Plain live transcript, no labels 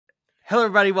Hello,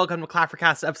 everybody. Welcome to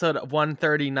Clappercast episode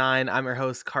 139. I'm your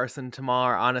host, Carson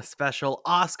Tamar, on a special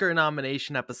Oscar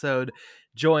nomination episode,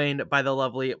 joined by the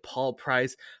lovely Paul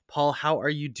Price. Paul, how are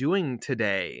you doing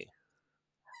today?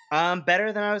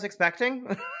 Better than I was expecting.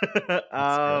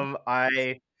 That's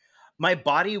good. My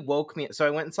body woke me. So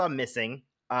I went and saw Missing.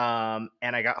 And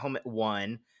I got home at 1,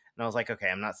 and I was like, okay,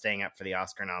 I'm not staying up for the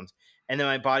Oscar noms. And then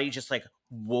my body just like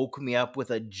woke me up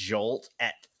with a jolt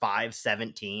at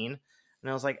 5:17, and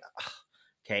I was like, "Ugh,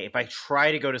 okay, if I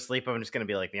try to go to sleep, I'm just gonna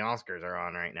be like, the Oscars are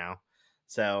on right now.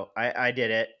 So I did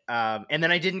it. And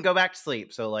then I didn't go back to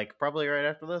sleep. So like probably right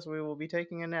after this, we will be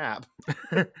taking a nap.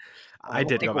 I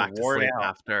did Like go back to worn sleep out.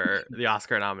 after the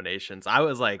Oscar nominations. I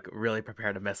was like really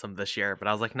prepared to miss them this year, but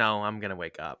I was like, no, I'm going to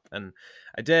wake up. And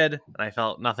I did. And I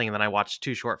felt nothing. And then I watched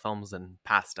 2 short films and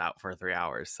passed out for 3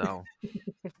 hours. So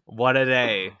what a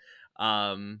day.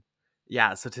 Um,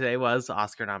 yeah, so today was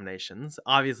Oscar nominations.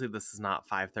 Obviously, this is not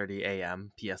 5:30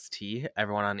 a.m. PST.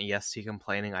 Everyone on EST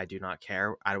complaining, I do not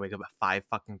care. I'd wake up at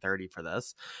 5:30 for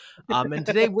this. And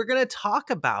today we're going to talk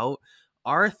about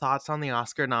our thoughts on the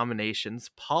Oscar nominations.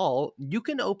 Paul, you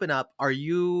can open up. How are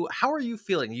you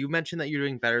feeling? You mentioned that you're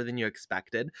doing better than you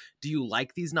expected. Do you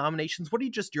like these nominations? What are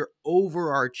your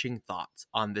overarching thoughts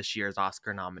on this year's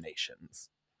Oscar nominations?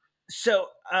 So,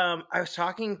 I was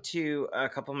talking to a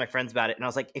couple of my friends about it, and I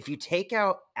was like, if you take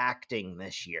out acting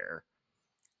this year,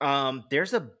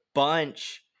 there's a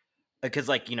bunch because,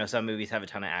 like, some movies have a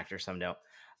ton of actors, some don't.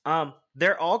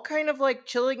 They're all kind of like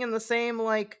chilling in the same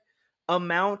like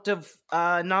amount of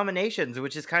nominations,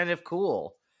 which is kind of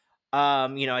cool.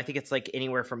 I think it's like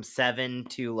anywhere from 7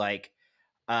 to like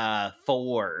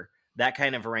 4, that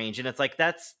kind of range, and it's like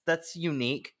that's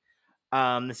unique.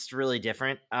 This is really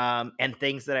different. And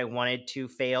things that I wanted to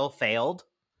failed.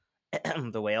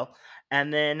 The whale.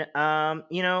 And then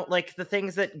like the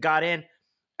things that got in,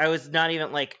 I was not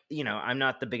even like, I'm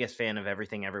not the biggest fan of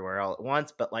Everything Everywhere All at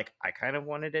Once, but like I kind of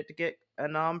wanted it to get a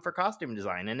nom for costume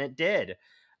design, and it did.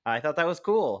 I thought that was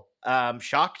cool.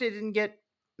 Shocked it didn't get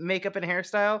makeup and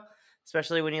hairstyle,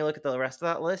 especially when you look at the rest of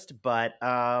that list. But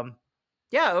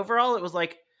yeah, overall it was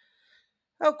like,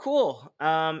 oh, cool.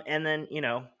 And then,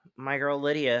 my girl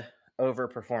Lydia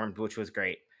overperformed, which was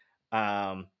great.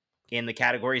 Um, in the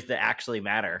categories that actually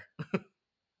matter.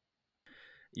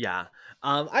 Yeah.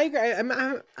 I agree.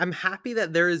 I'm happy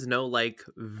that there is no like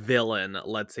villain,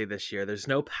 let's say this year. There's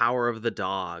no Power of the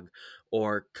Dog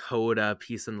or Coda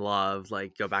Peace and Love.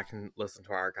 Like go back and listen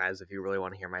to our archives if you really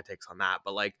want to hear my takes on that.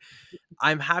 But like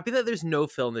I'm happy that there's no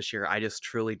film this year I just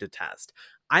truly detest.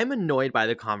 I'm annoyed by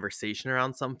the conversation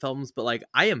around some films, but like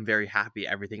I am very happy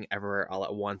Everything Everywhere All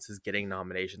at Once is getting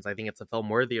nominations. I think it's a film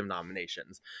worthy of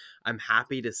nominations. I'm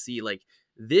happy to see like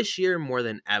this year more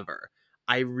than ever.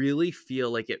 I really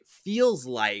feel like it feels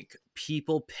like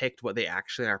people picked what they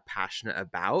actually are passionate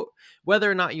about. Whether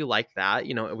or not you like that,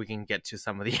 we can get to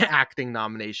some of the acting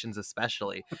nominations,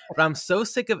 especially. But I'm so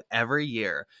sick of every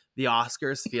year the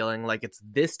Oscars feeling like it's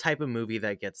this type of movie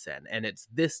that gets in and it's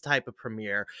this type of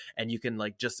premiere, and you can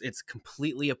like just, it's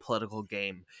completely a political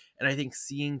game. And I think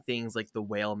seeing things like The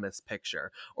Whale Miss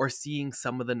Picture or seeing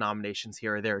some of the nominations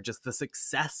here or there, just the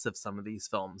success of some of these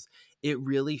films, it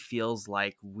really feels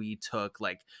like we took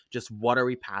like just what are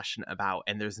we passionate about,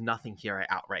 and there's nothing here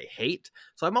I outright hate.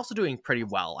 So I'm also doing pretty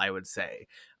well, I would say.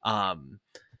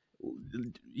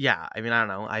 Yeah, I mean, I don't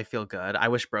know, I feel good. I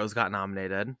wish Bros got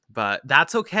nominated, but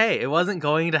that's okay, it wasn't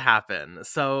going to happen,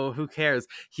 so who cares?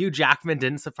 Hugh Jackman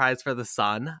didn't surprise for The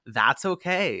Son, that's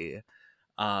okay.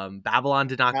 Babylon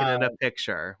did not get in a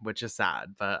picture, which is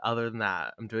sad, but other than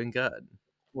that, I'm doing good.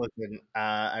 Listen,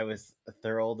 I was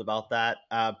thrilled about that.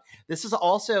 This is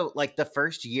also like the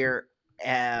first year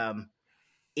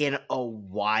in a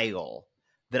while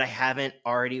that I haven't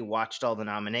already watched all the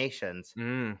nominations,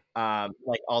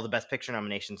 like all the Best Picture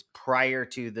nominations prior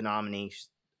to the nominees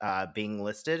being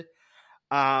listed.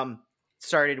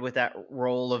 Started with that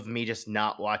role of me just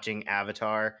not watching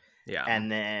Avatar, Yeah. and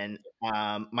then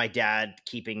my dad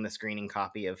keeping the screening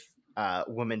copy of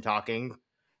Women Talking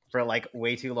for like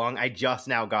way too long. I just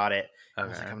now got it. Okay. I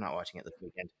was like, I'm not watching it this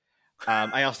weekend.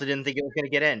 I also didn't think it was going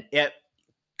to get in. A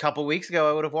couple weeks ago,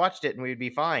 I would have watched it and we'd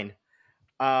be fine.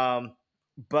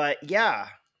 But yeah,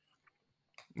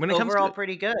 when it overall, comes to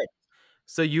pretty good.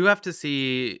 So you have to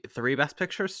see 3 Best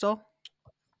Pictures still?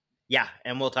 Yeah,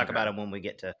 and we'll talk about them when we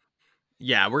get to.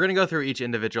 Yeah, we're gonna go through each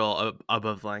individual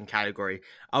above line category.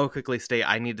 I'll quickly state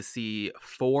I need to see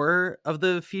 4 of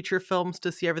the feature films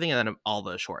to see everything, and then all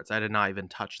the shorts. I did not even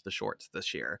touch the shorts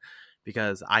this year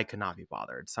because I could not be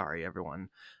bothered. Sorry, everyone.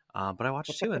 But I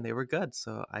watched 2 and they were good,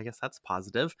 so I guess that's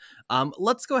positive.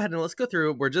 Let's go ahead and let's go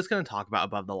through. We're just going to talk about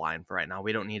above the line for right now.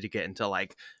 We don't need to get into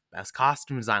like best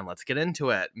costume design. Let's get into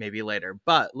it maybe later.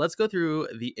 But let's go through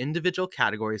the individual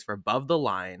categories for above the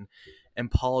line. And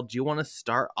Paul, do you want to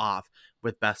start off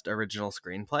with best original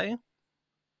screenplay?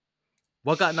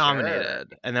 What got Sure.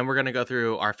 nominated? And then we're going to go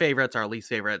through our favorites, our least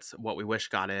favorites, what we wish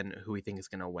got in, who we think is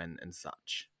going to win, and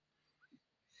such.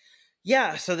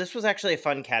 Yeah, so this was actually a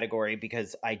fun category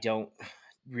because I don't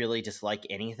really dislike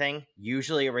anything.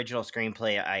 Usually, original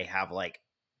screenplay, I have like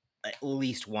at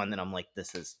least one that I'm like,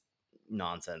 this is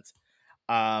nonsense.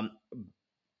 Um,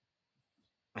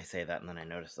 I say that and then I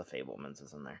notice the Fablemans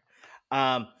is in there.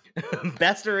 Um,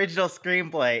 best original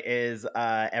screenplay is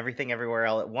Everything Everywhere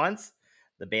All at Once,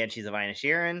 The Banshees of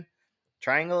Inisherin,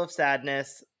 Triangle of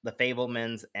Sadness, The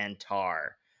Fablemans, and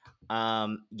Tar.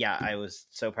 Yeah, I was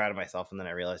so proud of myself, and then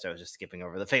I realized I was just skipping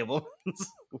over The Fablemans,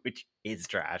 which is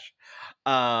trash.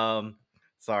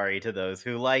 Sorry to those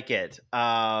who like it.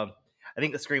 I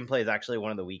think the screenplay is actually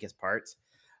one of the weakest parts.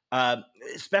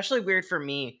 Especially weird for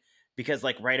me because,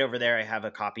 like, right over there, I have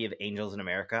a copy of Angels in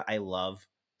America. I love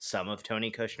some of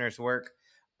Tony Kushner's work.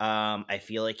 I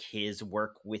feel like his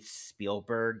work with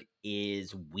Spielberg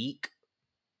is weak.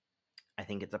 I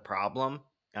think it's a problem.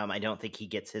 I don't think he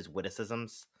gets his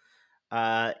witticisms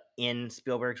in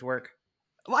Spielberg's work.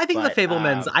 Well, I think the But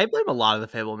Fablemans, I blame a lot of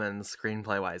the Fablemans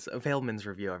screenplay wise. Fablemans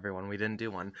review, everyone. We didn't do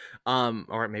one.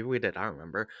 Or maybe we did, I don't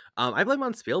remember. I blame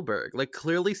on Spielberg. Like,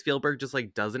 clearly Spielberg just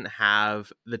like doesn't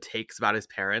have the takes about his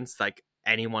parents like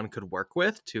anyone could work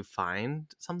with to find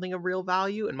something of real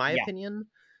value, in my yeah, opinion.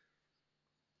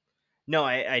 no,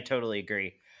 I totally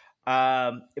agree.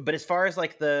 But as far as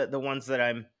like the ones that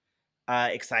I'm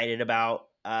excited about,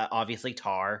 obviously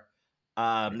Tar.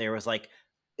 There was like,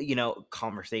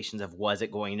 conversations of was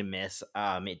it going to miss?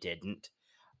 It didn't.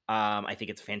 I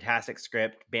think it's a fantastic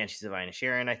script. Banshees of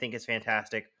Inisherin, I think is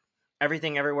fantastic.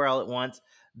 Everything Everywhere All at Once,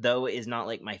 though, is not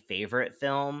like my favorite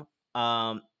film.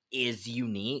 Is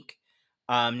unique.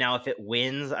 Now, if it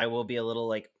wins, I will be a little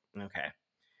like, okay,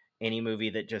 any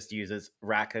movie that just uses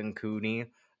Raccoon Cooney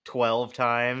 12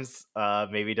 times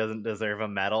maybe doesn't deserve a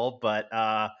medal, but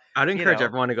I'd you encourage know,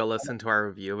 everyone to go listen to our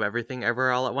review of Everything Ever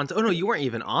All at Once. Oh no, you weren't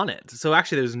even on it. So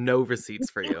actually, there's no receipts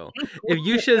for you. If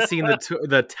you should have seen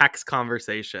the text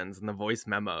conversations and the voice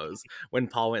memos when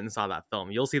Paul went and saw that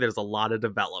film, you'll see there's a lot of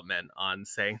development on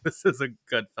saying this is a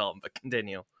good film. But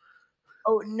continue.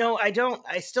 oh no, I don't.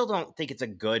 I still don't think it's a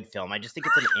good film. I just think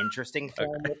it's an interesting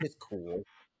film, Okay, which is cool.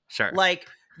 sure. Like,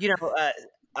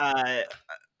 uh,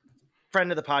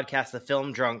 friend of the podcast, the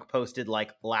Film Drunk, posted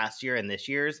like last year and this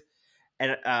year's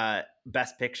and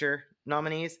Best Picture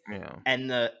nominees, Yeah. and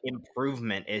the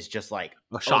improvement is just like,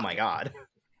 Well, oh my shocking. god,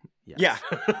 yeah. Yes.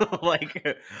 Like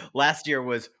last year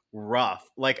was rough.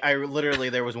 Like I literally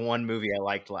there was one movie I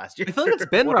liked last year. I feel like it's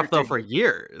been One or rough though two for movies.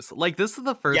 years. Like this is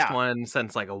the first Yeah, one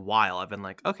since like a while. I've been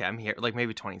like, okay, I'm here. Like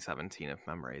maybe 2017 if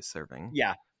memory is serving.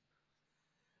 yeah.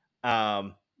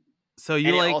 Um, So you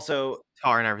and it like also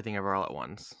Tar and Everything Ever All at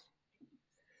Once.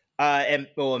 and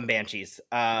Banshees.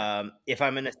 If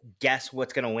I'm gonna guess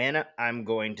what's gonna win, I'm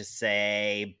going to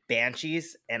say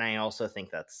Banshees, and I also think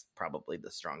that's probably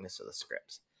the strongest of the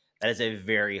scripts. That is a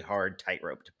very hard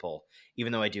tightrope to pull,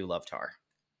 even though I do love Tar.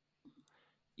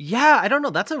 Yeah, I don't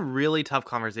know. That's a really tough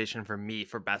conversation for me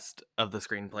for best of the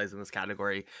screenplays in this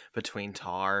category between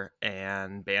Tar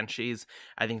and Banshees.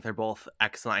 I think they're both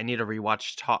excellent. I need to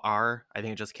rewatch Tar. I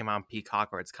think it just came out on Peacock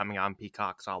or it's coming on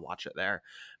Peacock, so I'll watch it there.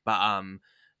 But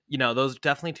those are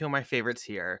definitely two of my favorites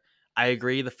here. I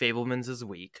agree the Fablemans is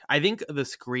weak. I think the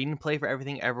screenplay for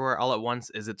Everything Everywhere All at Once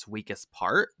is its weakest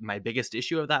part. My biggest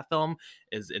issue of that film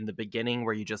is in the beginning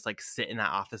where you just like sit in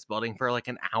that office building for like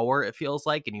an hour, it feels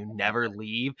like, and you never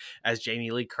leave as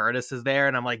Jamie Lee Curtis is there.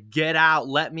 And I'm like, get out,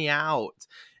 let me out.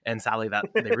 And sadly, that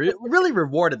they really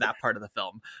rewarded that part of the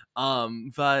film.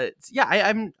 But yeah,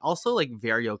 I'm also like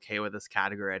very okay with this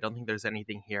category. I don't think there's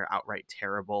anything here outright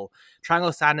terrible. Triangle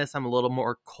of Sadness, I'm a little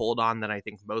more cold on than I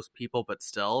think most people, but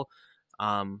still,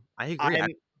 I agree. I'm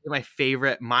My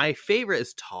favorite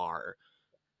is Tar.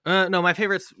 No, my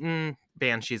favorite's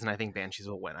Banshees, and I think Banshees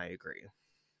will win. I agree.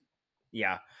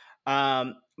 Yeah.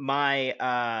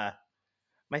 My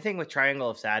thing with Triangle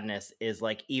of Sadness is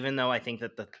like, even though I think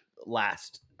that the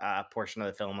last portion of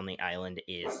the film on the island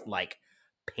is like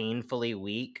painfully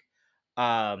weak,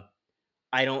 um,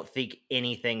 I don't think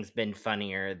anything's been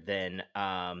funnier than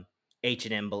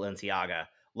H&M Balenciaga.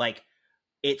 Like,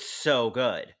 it's so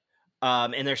good.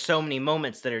 And there's so many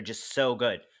moments that are just so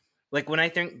good. Like when I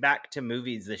think back to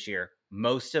movies this year,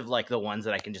 most of like the ones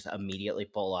that I can just immediately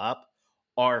pull up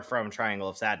are from Triangle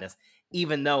of Sadness,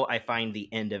 even though I find the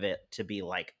end of it to be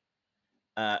like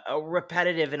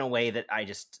repetitive in a way that I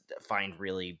just find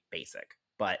really basic.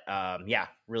 But yeah,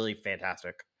 really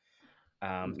fantastic.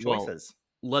 Well, choices.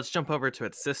 let's jump over to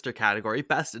its sister category,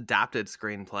 Best Adapted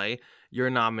Screenplay. Your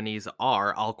nominees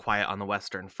are All Quiet on the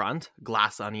Western Front,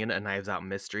 Glass Onion, and Knives Out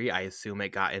Mystery. I assume it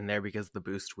got in there because of the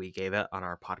boost we gave it on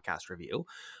our podcast review.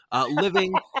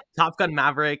 Living, Top Gun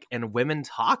Maverick, and Women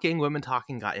Talking. Women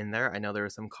Talking got in there. I know there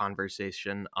was some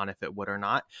conversation on if it would or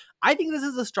not. I think this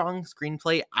is a strong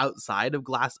screenplay outside of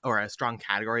Glass, or a strong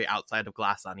category outside of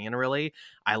Glass Onion, really.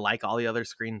 I like all the other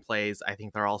screenplays. I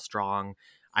think they're all strong.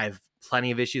 I have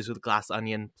plenty of issues with Glass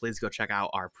Onion. Please go check out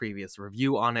our previous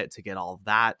review on it to get all of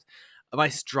that. My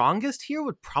strongest here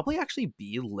would probably actually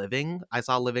be Living. I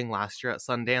saw Living last year at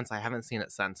Sundance. I haven't seen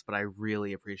it since, but I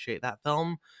really appreciate that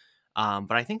film.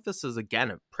 But I think this is,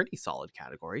 again, a pretty solid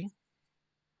category.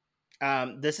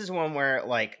 This is one where,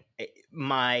 like,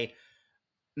 my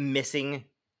missing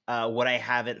what I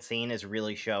haven't seen is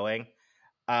really showing.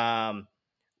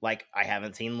 Like, I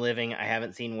haven't seen Living, I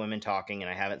haven't seen Women Talking,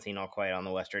 and I haven't seen All Quiet on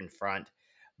the Western Front.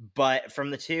 But from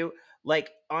the two,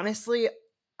 like, honestly,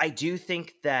 I do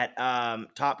think that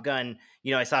Top Gun,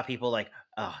 I saw people like,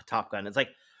 oh, Top Gun. It's like,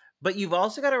 but you've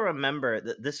also got to remember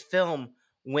that this film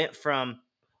went from,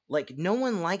 like, no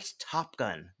one liked Top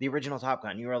Gun, the original Top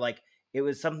Gun. You were like, it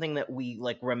was something that we,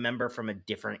 like, remember from a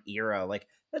different era. Like,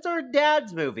 that's our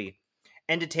dad's movie.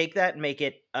 And to take that and make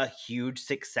it a huge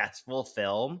successful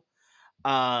film,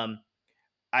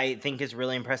 I think is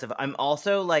really impressive. I'm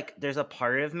also like, there's a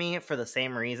part of me for the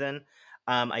same reason.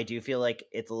 I do feel like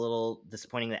it's a little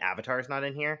disappointing that Avatar is not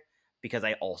in here, because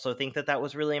I also think that that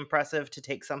was really impressive to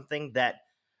take something that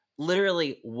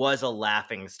literally was a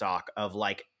laughing stock of,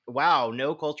 like, wow,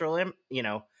 no cultural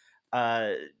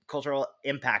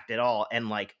impact at all, and,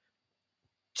 like,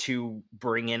 to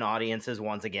bring in audiences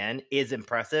once again is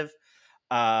impressive.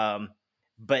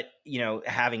 But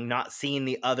having not seen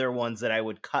the other ones that I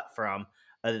would cut from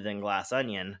other than Glass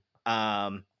Onion,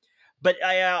 but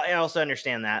I also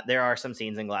understand that there are some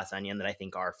scenes in Glass Onion that I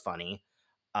think are funny,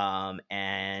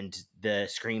 and the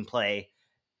screenplay,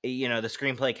 the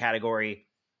screenplay category,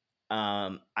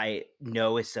 I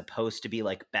know is supposed to be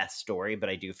like best story, but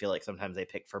I do feel like sometimes they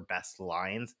pick for best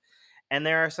lines, and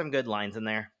there are some good lines in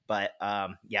there. But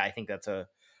yeah, I think that's a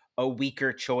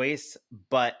weaker choice,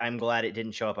 but I'm glad it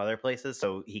didn't show up other places,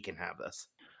 so he can have this.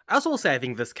 I also will say I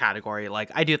think this category, like,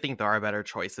 I do think there are better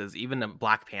choices. Even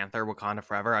Black Panther, Wakanda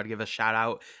Forever, I'd give a shout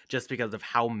out just because of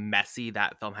how messy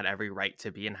that film had every right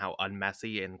to be and how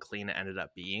unmessy and clean it ended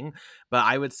up being. But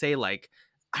I would say, like,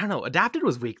 I don't know, Adapted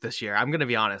was weak this year. I'm going to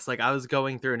be honest. Like, I was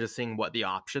going through and just seeing what the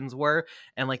options were,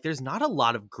 and, like, there's not a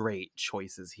lot of great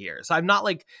choices here. So I'm not,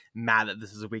 like, mad that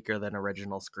this is weaker than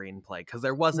original screenplay, because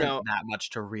there wasn't No, that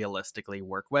much to realistically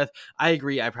work with. I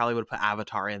agree. I probably would put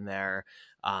Avatar in there.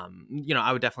 I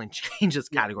would definitely change this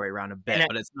yeah, category around a and bit,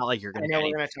 but it's not like you're I going to know get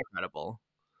we're anything gonna talk. incredible.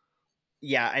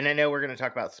 Yeah, and I know we're gonna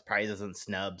talk about surprises and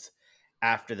snubs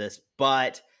after this,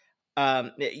 but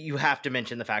you have to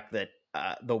mention the fact that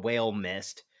the Whale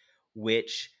missed,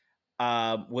 which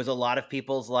was a lot of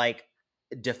people's, like,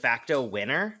 de facto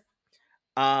winner.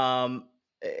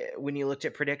 When you looked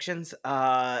at predictions,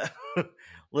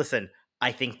 listen,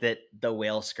 I think that the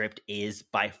Whale script is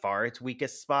by far its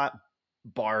weakest spot,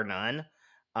 bar none.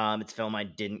 It's a film I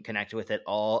didn't connect with at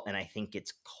all, and I think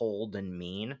it's cold and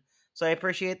mean. So I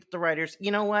appreciate that the writers,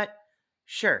 you know what?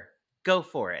 Sure, go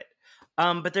for it.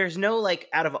 But there's no, like,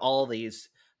 out of all these,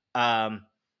 um,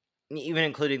 even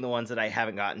including the ones that I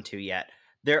haven't gotten to yet,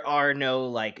 there are no,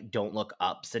 like, don't look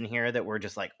ups in here that we're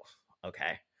just like,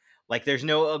 okay. Like, there's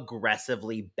no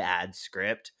aggressively bad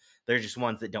script. There's just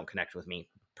ones that don't connect with me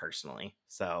personally.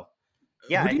 So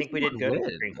yeah, Who I do you think we think did would good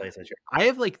with win? screenplays this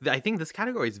year. I think this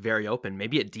category is very open.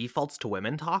 Maybe it defaults to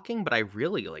Women Talking, but I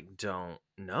really, like, don't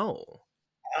know.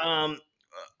 Um,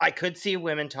 I could see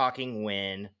Women Talking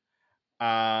win.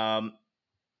 Um,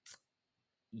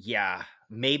 yeah,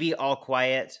 maybe All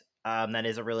Quiet. That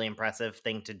is a really impressive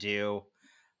thing to do.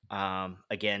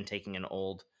 Again, taking an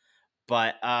old,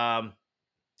 but I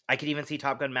could even see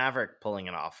Top Gun Maverick pulling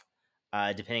it off,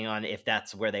 depending on if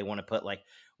that's where they want to put, like,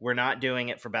 we're not doing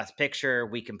it for Best Picture,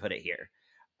 we can put it here.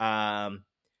 Um,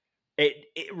 it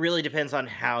really depends on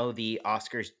how the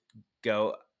Oscars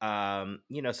go.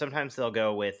 Sometimes they'll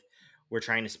go with, we're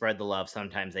trying to spread the love.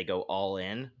 Sometimes they go all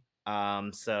in.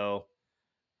 So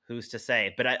who's to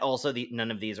say? But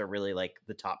none of these are really, like,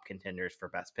 the top contenders for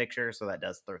Best Picture, so that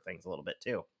does throw things a little bit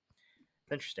too.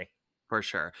 It's interesting. For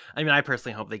sure. I mean, I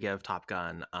personally hope they give Top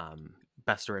Gun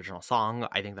Best Original Song.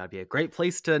 I think that'd be a great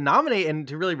place to nominate and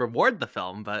to really reward the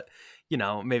film. But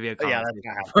maybe a Yeah, that's conversation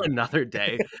not for happening. another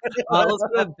day. Let's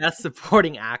go to Best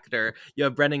Supporting Actor. You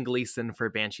have Brendan Gleeson for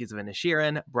Banshees of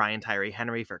Inisherin, Brian Tyree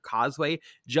Henry for Causeway,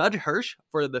 Judd Hirsch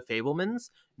for The Fablemans.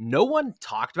 No one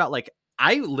talked about, like,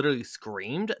 I literally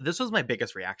screamed. This was my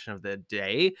biggest reaction of the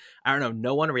day. I don't know.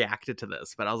 No one reacted to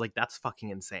this, but I was like, that's fucking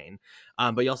insane.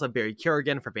 But you also have Barry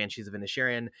Keoghan for Banshees of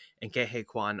Inisherin and Ke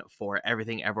Kwan for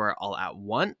Everything Everywhere All at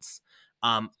Once.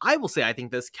 I will say I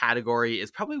think this category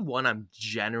is probably one I'm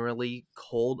generally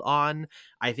cold on.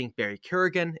 I think Barry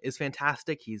Keoghan is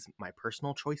fantastic. He's my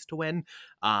personal choice to win.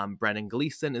 Brendan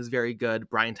Gleeson is very good.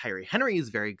 Brian Tyree Henry is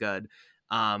very good.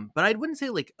 But I wouldn't say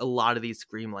like a lot of these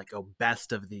scream like a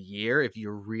best of the year if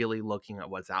you're really looking at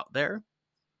what's out there.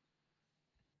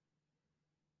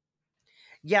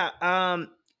 Yeah,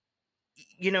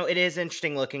 it is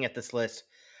interesting looking at this list.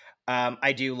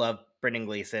 I do love Brendan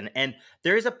Gleeson, and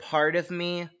there is a part of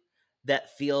me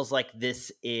that feels like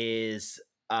this is,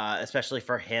 especially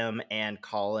for him and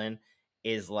Colin,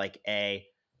 is like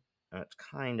it's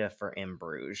kind of for In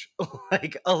Bruges.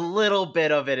 Like a little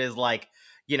bit of it is like,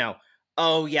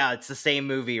 oh yeah, it's the same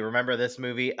movie. Remember this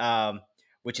movie?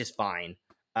 Which is fine.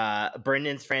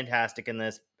 Brendan's fantastic in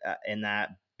this. In that,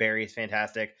 Barry's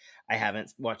fantastic. I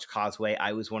haven't watched Causeway.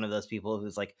 I was one of those people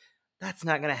who's like, that's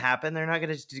not going to happen. They're not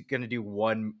going to do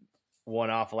one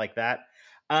off like that.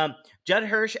 Judd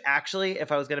Hirsch, actually,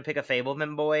 if I was going to pick a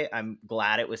Fableman boy, I'm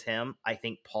glad it was him. I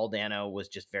think Paul Dano was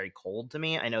just very cold to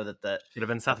me. I know that Should have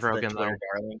been Seth that's the Rogen Twitter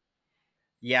though. darling.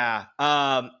 Yeah.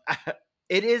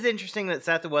 It is interesting that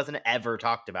Seth wasn't ever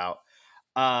talked about.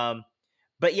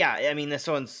 But yeah, I mean, this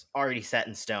one's already set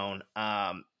in stone.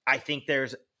 I think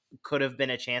could have been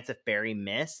a chance if Barry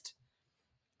missed,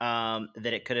 that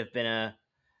it could have been a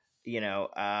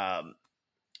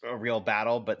real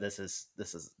battle, but this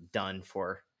is done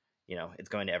for, it's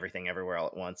going to Everything Everywhere All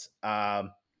at Once.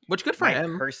 Which good for My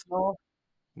him. personal,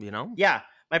 Yeah,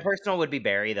 my personal would be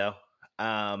Barry though.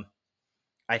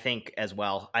 I think as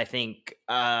well. I think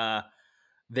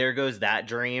There Goes That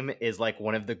Dream is like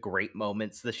one of the great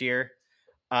moments this year.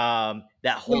 That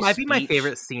whole it might be my speech,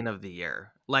 favorite scene of the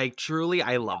year. Like truly,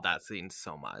 I love that scene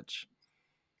so much.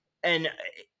 and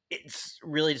it's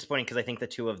really disappointing because I think the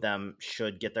two of them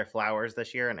should get their flowers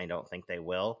this year, and I don't think they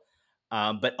will.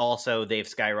 But also, they've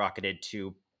skyrocketed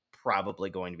to probably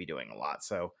going to be doing a lot.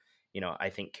 So, I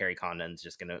think Carrie Condon's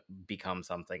just going to become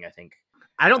something. I think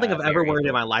I don't think I've ever Barry's worried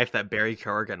in going. my life that Barry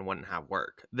Keoghan wouldn't have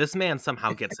work. This man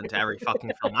somehow gets into every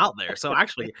fucking film out there. So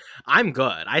actually, I'm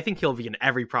good. I think he'll be in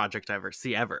every project I ever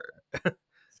see ever.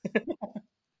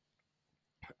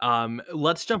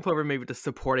 Let's jump over maybe to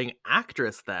supporting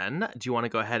actress then. Do you want to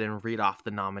go ahead and read off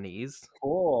the nominees?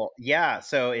 Cool. Yeah.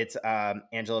 So it's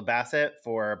Angela Bassett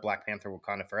for Black Panther: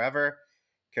 Wakanda Forever,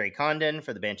 Carrie Condon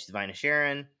for The Banshees of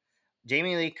Inisherin,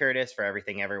 Jamie Lee Curtis for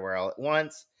Everything Everywhere All at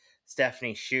Once,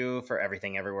 Stephanie Hsu for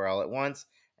Everything Everywhere All at Once,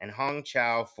 and Hong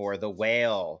Chow for The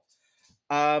Whale.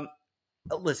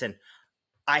 Listen,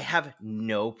 I have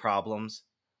no problems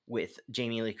with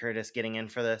Jamie Lee Curtis getting in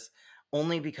for this,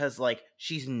 only because like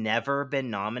she's never been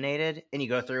nominated, and you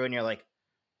go through and you're like,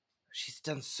 she's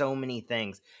done so many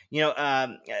things.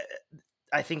 I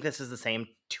think this is the same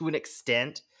to an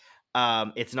extent.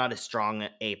 It's not as strong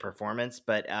a performance,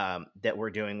 but that we're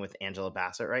doing with Angela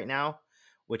Bassett right now,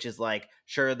 which is like,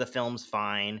 sure, the film's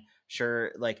fine,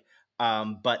 sure, like,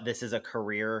 but this is a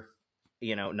career,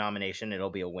 nomination. It'll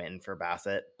be a win for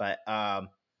Bassett, but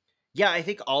yeah, I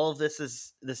think all of this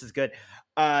is good.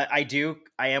 I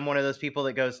am one of those people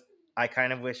that goes, I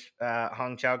kind of wish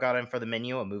Hong Chow got in for The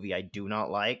Menu, a movie I do not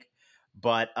like,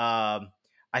 but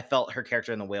I felt her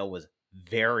character in The Whale was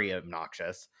very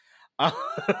obnoxious.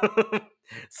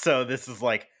 So this is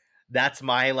like, that's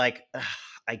my like,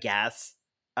 I guess,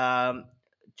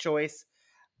 choice.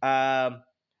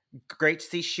 Great to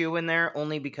see Shu in there,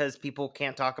 only because people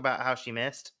can't talk about how she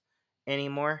missed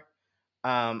anymore.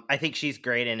 I think she's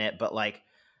great in it, but like,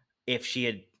 if she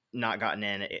had not gotten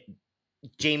in,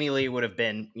 Jamie Lee would have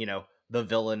been, the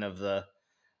villain of the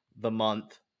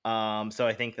month. So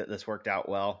I think that this worked out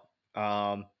well.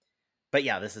 But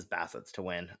yeah, this is Bassett's to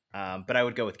win. But I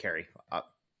would go with Carrie.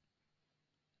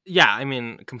 Yeah, I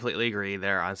mean, completely agree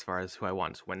there as far as who I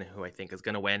want to win, who I think is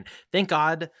going to win. Thank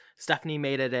God Stephanie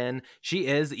made it in. She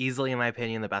is easily, in my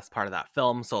opinion, the best part of that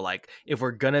film. So, like, if we're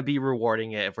going to be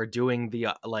rewarding it, if we're doing the,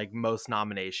 like, most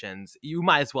nominations, you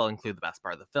might as well include the best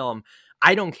part of the film.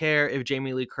 I don't care if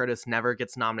Jamie Lee Curtis never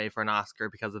gets nominated for an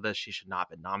Oscar because of this. She should not have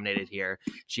been nominated here.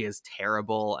 She is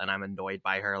terrible, and I'm annoyed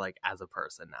by her, like, as a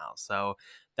person now. So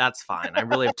that's fine. I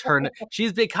really have turned...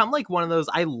 She's become, like, one of those...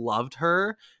 I loved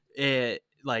her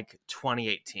like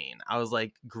 2018. I was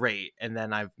like, great, and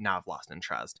then I've lost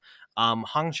interest.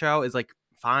 Hong Chau is like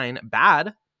fine,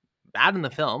 bad in the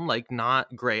film, like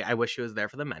not great. I wish he was there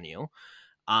for the menu.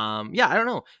 Yeah, I don't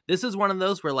know. This is one of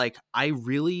those where like I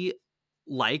really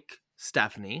like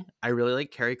Stephanie. I really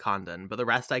like Carrie Condon, but the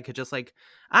rest I could just like,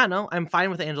 I don't know. I'm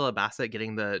fine with Angela Bassett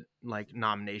getting the like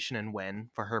nomination and win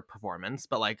for her performance,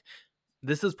 but like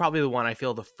this is probably the one I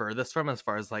feel the furthest from as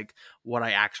far as like what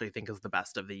I actually think is the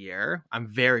best of the year.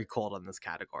 I'm very cold on this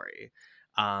category.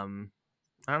 Um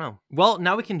I don't know. Well,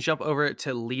 now we can jump over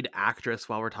to lead actress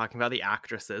while we're talking about the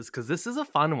actresses, because this is a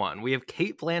fun one. We have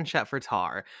Kate Blanchett for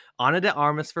Tar, Ana de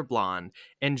Armas for Blonde,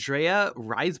 Andrea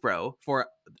Riseborough for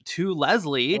To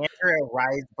Leslie,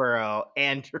 Andrea Riseborough,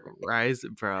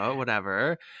 Riseborough,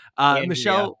 whatever. Andrea.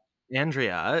 Michelle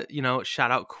Andrea, you know,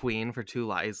 shout out Queen for Too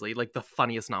Leslie, like the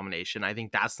funniest nomination. I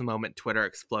think that's the moment Twitter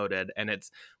exploded, and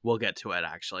we'll get to it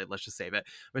actually. Let's just save it.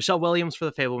 Michelle Williams for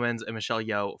The Fablemans, and Michelle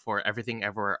Yeoh for Everything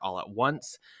Everywhere All at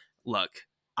Once. Look,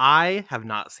 I have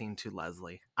not seen To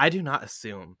Leslie. I do not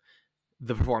assume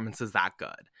the performance is that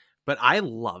good, but I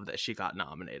love that she got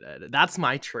nominated. That's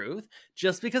my truth.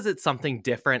 Just because it's something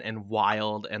different and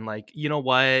wild, and like, you know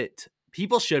what?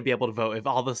 People should be able to vote if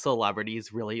all the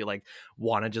celebrities really like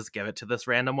want to just give it to this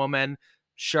random woman.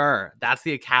 Sure, that's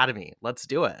the Academy. Let's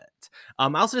do it. I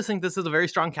also just think this is a very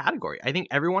strong category. I think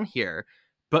everyone here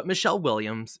but Michelle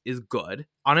Williams is good.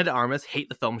 Ana de Armas, hate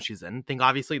the film she's in. Think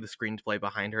obviously the screenplay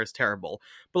behind her is terrible.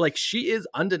 But like she is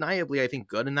undeniably, I think,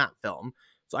 good in that film.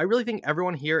 So I really think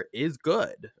everyone here is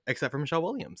good, except for Michelle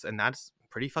Williams. And that's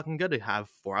pretty fucking good to have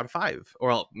 4 out of 5. Or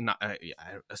well, not,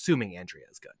 yeah, assuming Andrea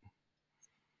is good.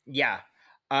 Yeah.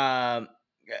 I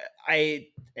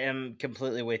am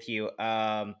completely with you.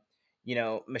 You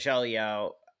know, Michelle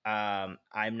Yeoh,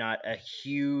 I'm not a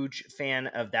huge fan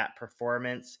of that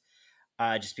performance,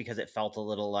 just because it felt a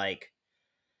little like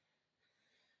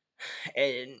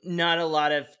not a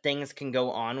lot of things can go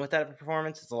on with that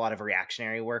performance. It's a lot of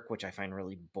reactionary work, which I find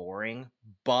really boring.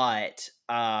 But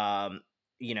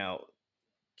you know,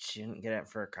 she didn't get it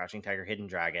for Crouching Tiger, Hidden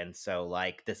Dragon. So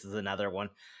like, this is another one.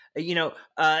 You know,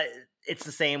 it's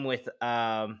the same with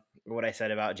what I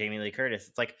said about Jamie Lee Curtis.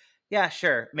 It's like, yeah,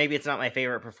 sure, maybe it's not my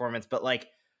favorite performance, but like,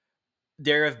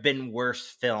 there have been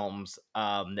worse films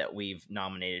that we've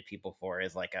nominated people for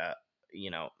as like a,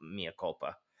 you know, mea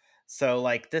culpa. So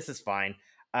like, this is fine.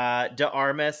 De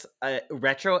Armas,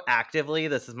 retroactively,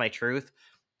 this is my truth.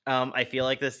 I feel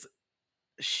like this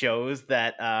shows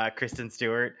that Kristen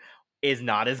Stewart is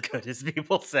not as good as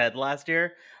people said last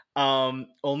year.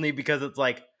 Only because it's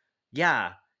like,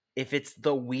 yeah, if it's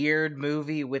the weird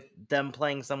movie with them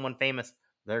playing someone famous,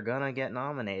 they're gonna get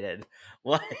nominated.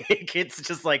 Like, it's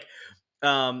just like,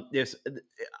 this,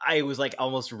 I was like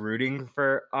almost rooting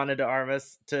for Ana de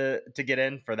Armas to get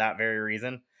in for that very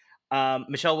reason.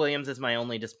 Michelle Williams is my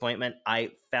only disappointment.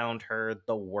 I found her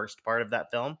the worst part of that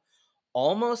film.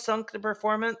 Almost sunk the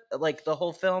performance, like the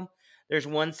whole film. There's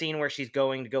one scene where she's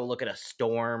going to go look at a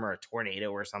storm or a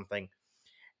tornado or something,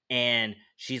 and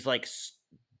she's like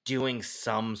doing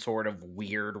some sort of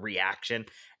weird reaction,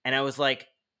 and I was like,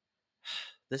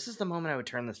 this is the moment I would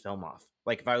turn this film off.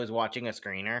 Like if I was watching a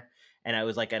screener and I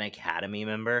was like an Academy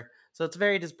member. So it's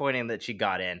very disappointing that she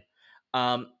got in.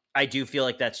 I do feel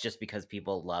like that's just because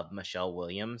people love Michelle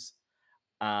Williams.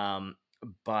 Um,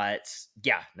 but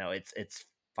yeah, no, it's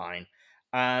fine.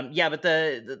 Yeah, but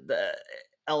the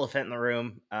elephant in the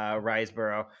room,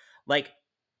 Riseborough, like,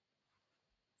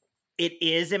 it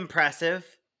is impressive.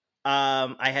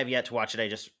 I have yet to watch it. I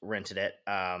just rented it.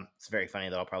 It's very funny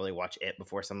that I'll probably watch it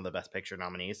before some of the Best Picture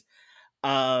nominees.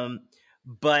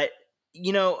 But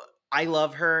you know, I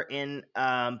love her in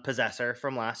Possessor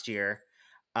from last year.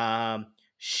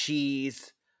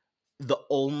 She's the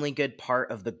only good part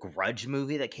of the Grudge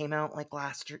movie that came out like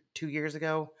 2 years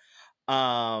ago.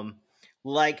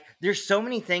 Like, there's so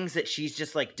many things that she's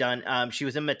just like done. She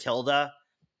was in Matilda,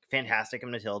 fantastic in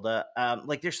Matilda.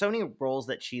 Like, there's so many roles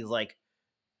that she's like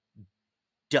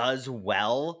does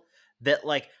well that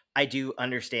like I do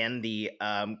understand the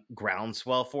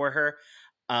groundswell for her.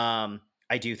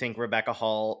 I do think Rebecca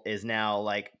Hall is now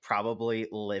like probably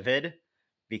livid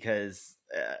because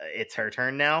it's her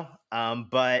turn now.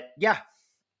 But yeah,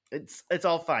 it's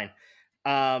all fine.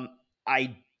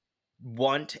 I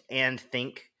want and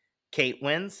think Kate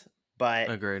wins, but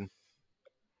Agreed.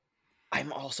 I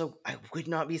would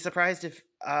not be surprised if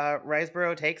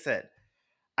Riseborough takes it.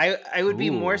 I would be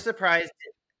more Ooh. surprised.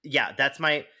 Yeah, that's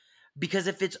my, because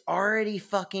if it's already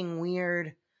fucking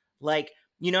weird, like,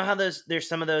 you know how there's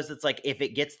some of those that's like, if it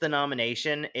gets the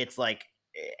nomination, it's like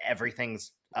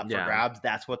everything's up for Yeah. grabs.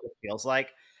 That's what it feels like.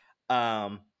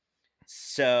 Um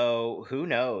So who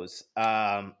knows?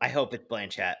 I hope it's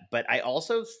Blanchett, but I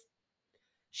also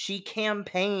she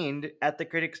campaigned at the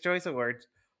Critics' Choice Awards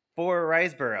for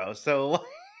Riseborough, so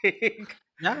like,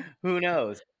 Yeah. who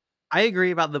knows? I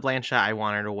agree about the Blanchett. I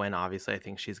want her to win. Obviously, I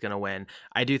think she's going to win.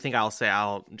 I do think I'll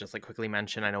just like quickly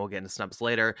mention, I know we'll get into snubs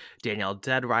later. Danielle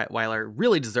Deadweiler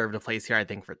really deserved a place here, I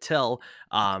think, for Till.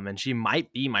 And she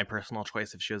might be my personal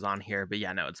choice if she was on here. But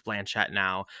yeah, no, it's Blanchett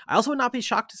now. I also would not be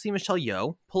shocked to see Michelle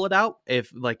Yeoh pull it out if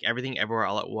like Everything Everywhere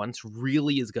All at Once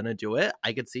really is going to do it.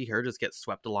 I could see her just get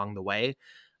swept along the way.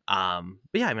 But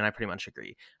yeah, I mean, I pretty much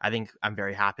agree. I think I'm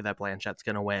very happy that Blanchett's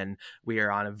gonna win. We are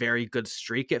on a very good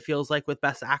streak, it feels like, with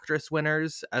Best Actress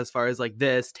winners as far as like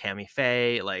this, Tammy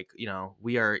Faye, like,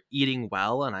 we are eating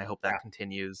well, and I hope that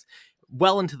continues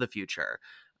well into the future.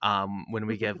 When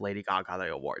we give Lady Gaga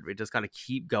the award, we just got to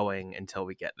keep going until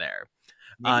we get there.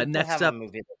 Next up,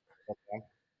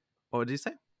 what did you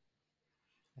say?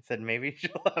 I said maybe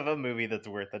she'll have a movie that's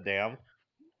worth a damn.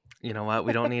 You know what?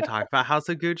 We don't need to talk about House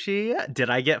of Gucci. Did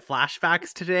I get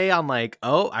flashbacks today on like,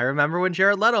 oh, I remember when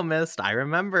Jared Leto missed. I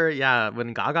remember, yeah,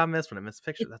 when Gaga missed, when I missed a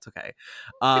picture. That's okay.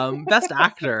 Best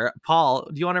Actor. Paul,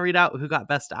 do you want to read out who got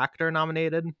Best Actor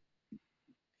nominated?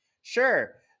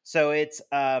 Sure. So it's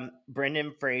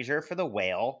Brendan Fraser for The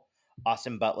Whale,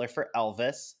 Austin Butler for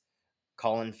Elvis,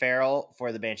 Colin Farrell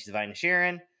for The Banshees of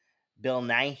Inisherin, Bill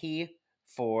Nighy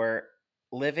for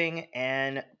Living,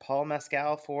 and Paul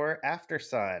Mescal for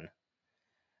Aftersun.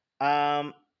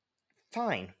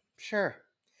 Fine, sure.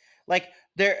 Like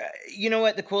there, you know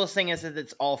what? The coolest thing is that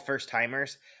it's all first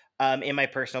timers. In my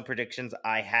personal predictions,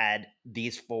 I had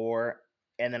these four,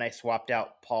 and then I swapped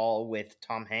out Paul with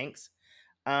Tom Hanks.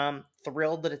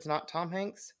 Thrilled that it's not Tom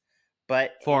Hanks,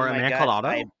 but For in A my Man gut, Called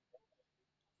Otto?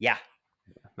 Yeah.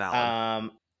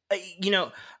 Valid.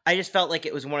 I just felt like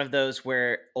it was one of those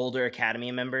where older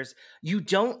Academy members, you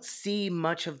don't see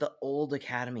much of the old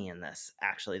Academy in this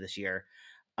actually this year.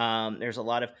 There's a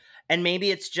lot of, and maybe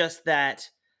it's just that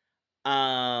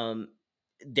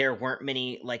there weren't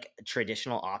many like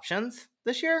traditional options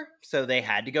this year, so they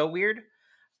had to go weird.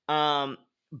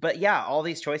 But yeah, all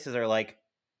these choices are like,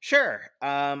 sure.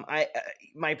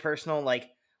 My personal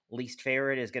like least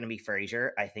favorite is going to be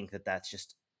Frasier. I think that's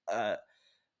just uh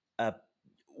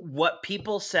what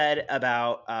people said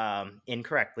about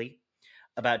incorrectly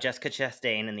about Jessica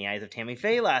Chastain in The Eyes of Tammy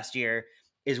Faye last year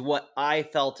is what I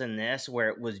felt in this, where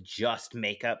it was just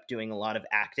makeup doing a lot of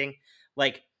acting.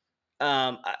 Like,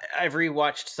 I've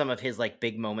rewatched some of his like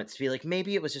big moments to be like,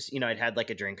 maybe it was just, I'd had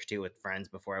like a drink or two with friends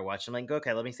before I watched. I'm like,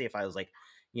 okay, let me see if I was like,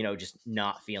 just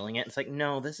not feeling it. It's like,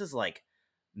 no, this is like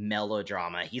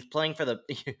melodrama. He's playing for the,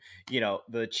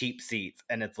 the cheap seats,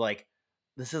 and it's like,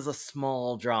 this is a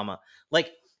small drama.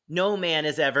 Like, no man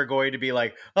is ever going to be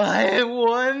like, I have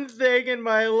one thing in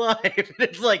my life.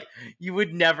 It's like, you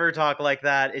would never talk like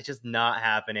that. It's just not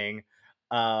happening.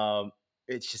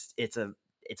 It's a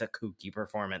kooky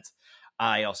performance.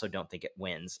 I also don't think it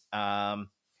wins. I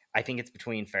think it's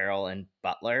between Farrell and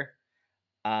Butler.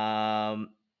 I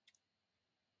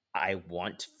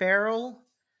want Farrell.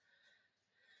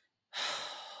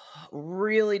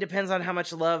 Really depends on how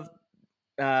much love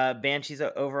Banshees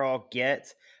overall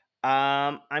gets.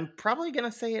 I'm probably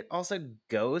gonna say it also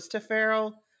goes to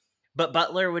Farrell, but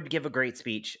Butler would give a great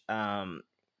speech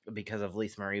because of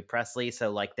Lisa Marie Presley. So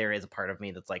like, there is a part of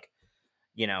me that's like,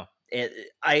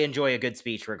 I enjoy a good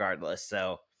speech regardless.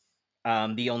 So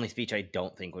the only speech I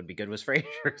don't think would be good was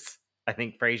Frasier's. I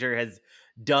think Frasier has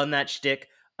done that shtick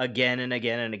again and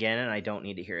again and again, and I don't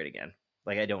need to hear it again.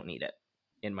 Like, I don't need it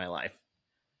in my life.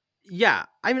 Yeah,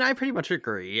 I mean, I pretty much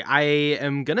agree. I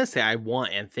am gonna say I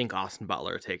want and think Austin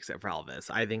Butler takes it for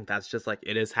Elvis. I think that's just like,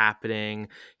 it is happening.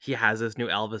 He has this new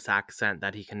Elvis accent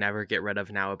that he can never get rid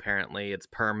of now. Apparently, it's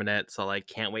permanent. So like,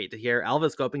 can't wait to hear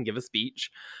Elvis go up and give a speech.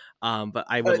 But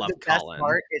I would love the best Colin.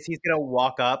 part is he's gonna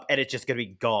walk up and it's just gonna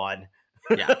be gone.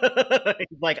 Yeah,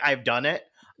 like, I've done it.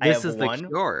 This is the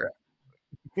cure.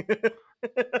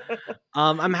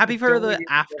 I'm happy for the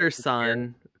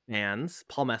Aftersun fans.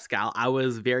 Paul Mescal. I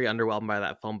was very underwhelmed by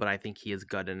that film, but I think he is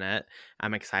good in it.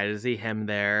 I'm excited to see him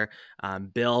there.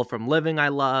 Bill from Living, I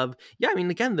love. Yeah, I mean,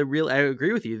 again, I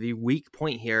agree with you. The weak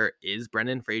point here is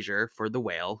Brendan Fraser for The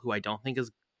Whale, who I don't think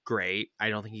is great. I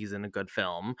don't think he's in a good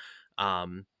film.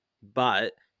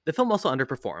 But the film also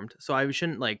underperformed, so I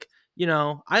shouldn't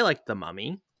I liked The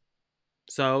Mummy,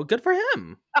 so good for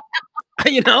him.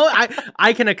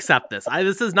 I can accept this.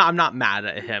 I'm not mad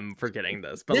at him for getting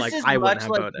this, but this is I much wouldn't have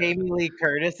like voted. Jamie Lee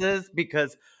Curtis's,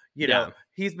 because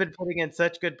he's been putting in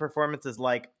such good performances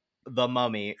like The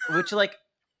Mummy, which, like,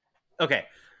 okay,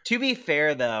 to be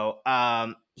fair though,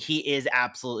 he is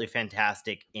absolutely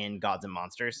fantastic in Gods and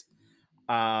Monsters.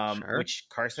 Sure. Which,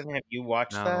 Carson, have you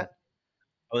watched No. that?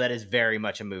 Oh, that is very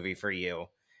much a movie for you.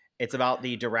 It's about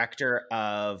the director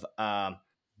of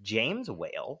James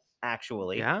Whale,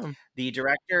 actually, Yeah. the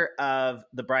director of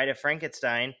The Bride of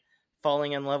Frankenstein,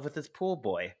 falling in love with his pool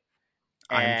boy,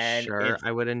 I'm and sure it's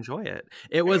I would enjoy it.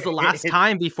 It was the last it's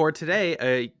time before today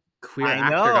a queer I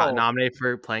actor got know nominated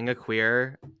for playing a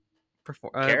queer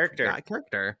character,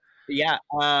 character. yeah,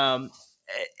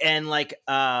 and like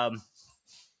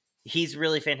he's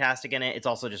really fantastic in it. It's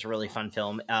also just a really fun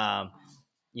film.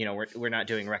 We're not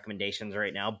doing recommendations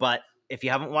right now, but if you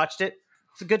haven't watched it,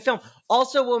 it's a good film.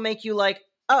 Also, will make you like,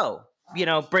 oh,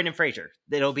 Brendan Fraser.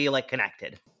 It'll be like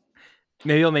connected.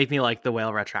 Maybe it'll make me like The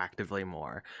Whale retroactively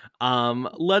more.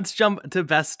 Let's jump to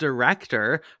Best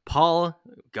Director. Paul,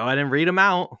 go ahead and read them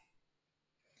out.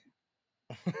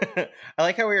 I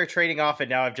like how we were trading off, and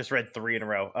now I've just read 3 in a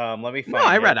row. Let me No, I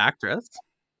find read it. actress.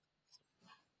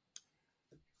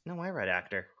 No, I read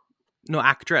actor. No,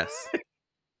 actress.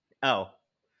 Oh,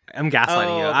 I'm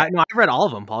gaslighting you. okay. I've read all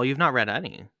of them, Paul. You've not read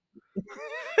any.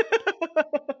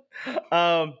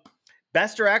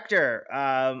 Best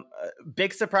director.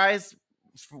 Big surprise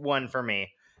one for me.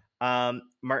 Martin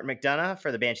McDonagh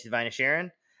for The Banshees of Inisherin.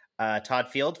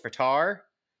 Todd Field for Tar.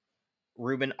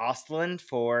 Ruben Ostlund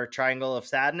for Triangle of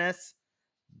Sadness.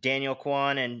 Daniel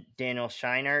Kwan and Daniel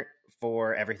Scheinert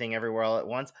for Everything Everywhere All at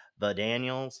Once. The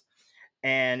Daniels.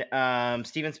 And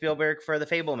Steven Spielberg for The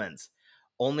Fablemans.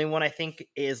 Only one I think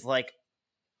is like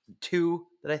 2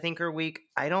 that I think are weak.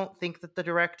 I don't think that the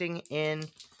directing in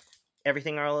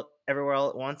Everything Everywhere All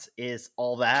at Once is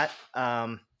all that.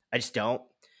 I just don't.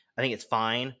 I think it's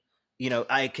fine.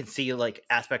 I can see like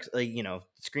aspects,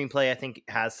 screenplay I think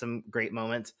has some great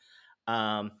moments.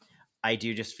 I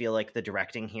do just feel like the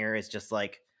directing here is just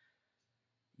like,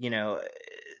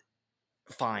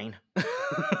 fine.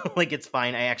 Like, it's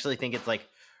fine. I actually think it's like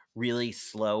really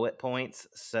slow at points.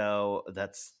 So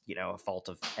that's, a fault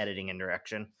of editing and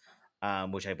direction,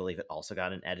 which I believe it also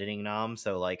got an editing nom.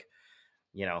 So like,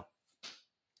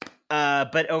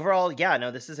 but overall, yeah,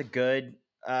 no, this is a good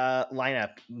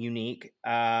lineup, unique.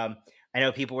 I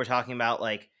know people were talking about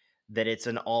like that it's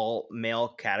an all male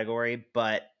category,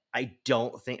 but I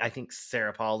think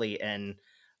Sarah Polley and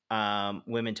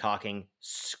Women Talking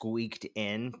squeaked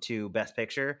into Best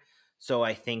Picture. So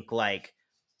I think like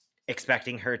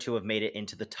expecting her to have made it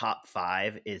into the top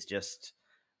 5 is just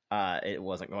it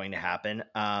wasn't going to happen.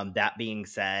 That being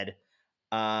said,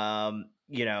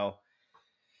 you know,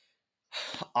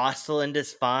 Ostland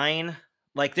is fine.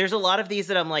 Like, there's a lot of these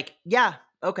that I'm like, yeah,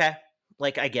 okay,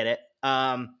 like I get it.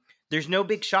 There's no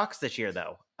big shocks this year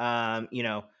though.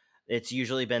 It's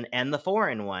usually been and the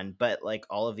foreign one, but like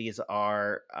all of these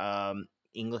are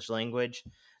English language.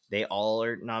 They all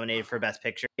are nominated for Best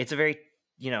Picture. It's a very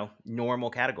normal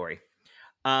category.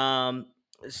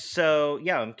 So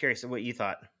yeah, I'm curious what you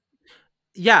thought.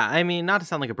 Yeah, I mean, not to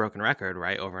sound like a broken record,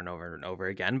 right, over and over and over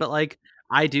again, but like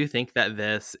I do think that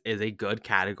this is a good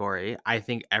category. I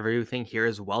think everything here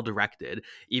is well directed.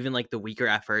 Even like the weaker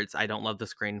efforts, I don't love the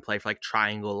screenplay for like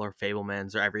Triangle or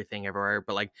Fablemans or Everything Everywhere,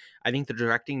 but like I think the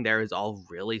directing there is all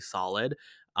really solid.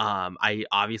 I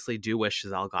obviously do wish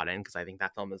Giselle got in because I think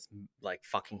that film is like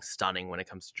fucking stunning when it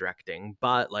comes to directing.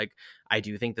 But like I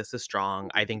do think this is strong.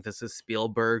 I think this is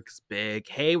Spielberg's big.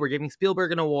 Hey, we're giving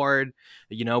Spielberg an award.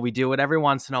 We do it every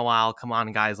once in a while. Come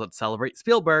on, guys, let's celebrate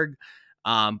Spielberg.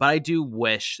 But I do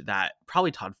wish that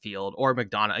probably Todd Field or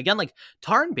McDonagh, again, like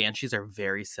Tar and Banshees are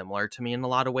very similar to me in a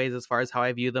lot of ways as far as how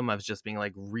I view them as just being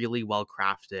like really well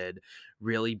crafted,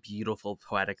 really beautiful,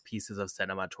 poetic pieces of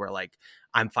cinema to where like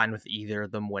I'm fine with either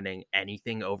of them winning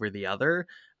anything over the other.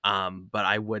 But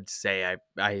I would say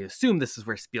I assume this is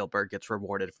where Spielberg gets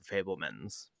rewarded for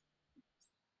Fablemans.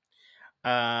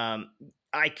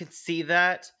 I could see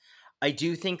that. I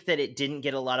do think that it didn't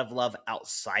get a lot of love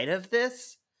outside of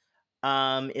this.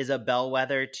 Is a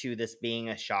bellwether to this being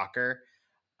a shocker.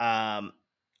 I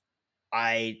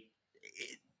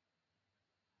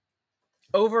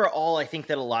Overall, I think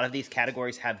that a lot of these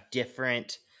categories have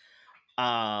different,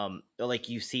 like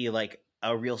you see like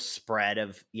a real spread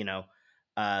of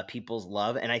people's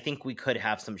love, and I think we could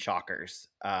have some shockers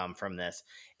from this.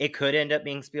 It could end up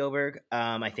being Spielberg.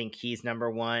 I think he's number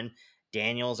 1.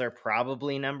 Daniels are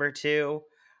probably number 2.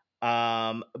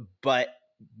 But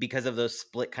because of those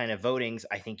split kind of votings,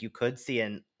 I think you could see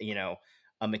a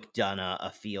McDonagh, a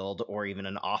Field, or even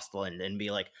an Ostland and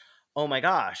be like, oh my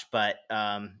gosh, but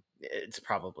it's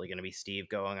probably going to be Steve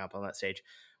going up on that stage,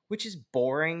 which is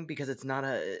boring because it's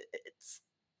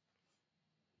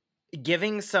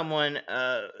giving someone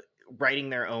writing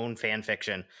their own fan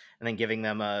fiction and then giving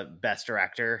them a best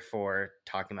director for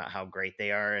talking about how great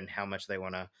they are and how much they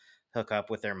want to hook up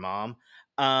with their mom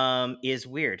is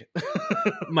weird.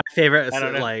 My favorite I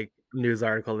don't know. like news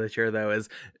article this year though is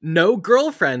no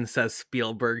girlfriend, says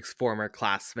Spielberg's former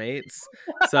classmates.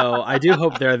 So I do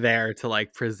hope they're there to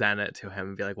like present it to him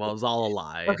and be like, well, it was all a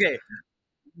lie. Okay,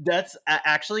 that's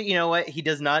actually, you know what? He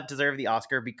does not deserve the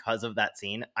Oscar because of that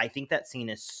scene. I think that scene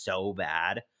is so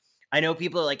bad. I know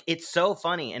people are like, it's so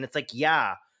funny. And it's like,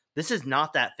 yeah, this is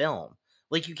not that film.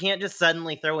 Like, you can't just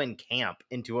suddenly throw in camp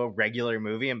into a regular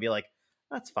movie and be like,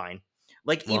 that's fine.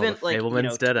 Like, Well, the even like,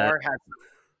 Fablemans did it.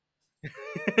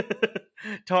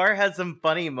 Tar has some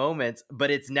funny moments, but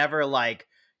it's never like,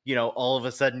 all of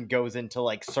a sudden goes into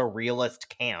like surrealist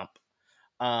camp.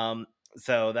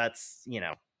 So that's,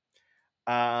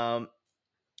 um,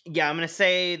 yeah, I'm gonna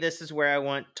say this is where I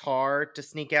want Tar to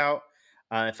sneak out.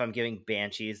 If I'm giving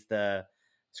Banshees the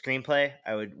screenplay,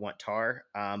 I would want Tar,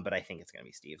 but I think it's gonna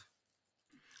be Steve.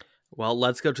 Well,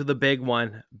 let's go to the big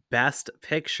one. Best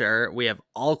Picture. We have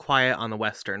All Quiet on the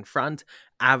Western Front,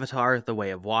 Avatar, The Way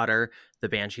of Water, The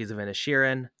Banshees of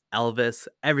Inisherin, Elvis,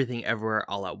 Everything Everywhere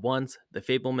All at Once, The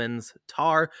Fablemans,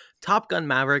 Tar, Top Gun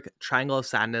Maverick, Triangle of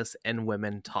Sadness, and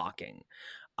Women Talking.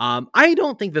 I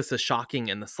don't think this is shocking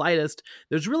in the slightest.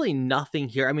 There's really nothing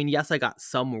here. I mean, yes, I got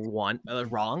some one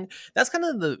wrong. That's kind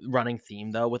of the running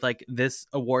theme, though, with like this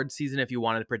award season. If you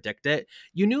wanted to predict it,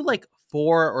 you knew like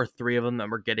 4 or 3 of them that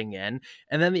were getting in,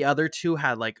 and then the other two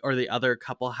had like, or the other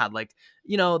couple had like,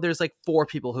 there's like 4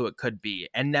 people who it could be,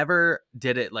 and never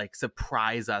did it like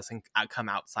surprise us and come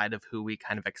outside of who we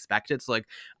kind of expected. So like,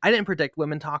 I didn't predict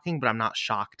Women Talking, but I'm not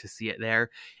shocked to see it there,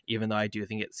 even though I do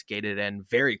think it skated in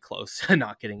very close to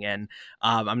not getting in.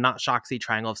 I'm not shocked to see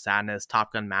Triangle of Sadness,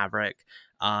 Top Gun Maverick.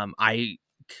 I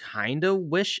kind of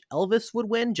wish Elvis would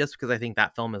win just because I think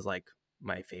that film is like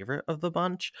my favorite of the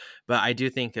bunch, but I do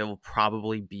think it will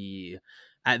probably be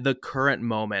at the current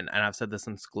moment, and I've said this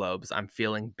since Globes, I'm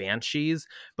feeling Banshees,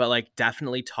 but like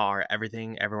definitely Tar,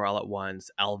 Everything Everywhere All at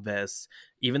Once, Elvis,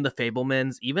 even The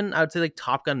Fablemans, even I would say like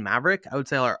Top Gun Maverick, I would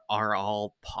say are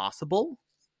all possible.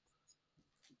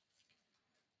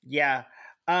 Yeah.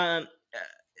 I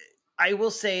will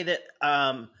say that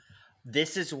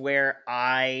this is where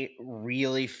I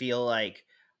really feel like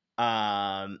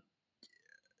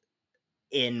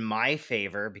in my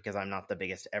favor, because I'm not the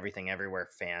biggest Everything Everywhere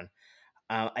fan,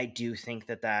 I do think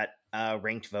that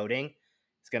ranked voting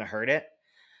is going to hurt it.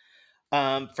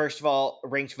 First of all,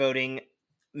 ranked voting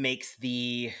makes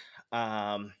the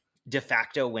de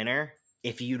facto winner.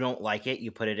 If you don't like it,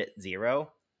 you put it at 0.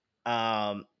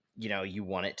 You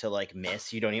want it to like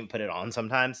miss. You don't even put it on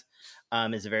sometimes.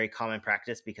 Is a very common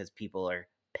practice because people are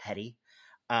petty.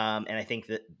 And I think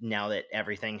that now that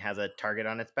everything has a target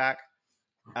on its back,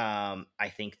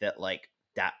 I think that like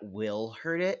that will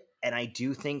hurt it. And I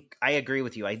do think I agree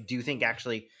with you. I do think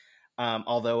actually,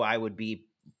 although I would be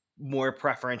more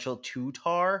preferential to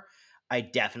Tar, I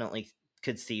definitely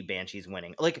could see Banshees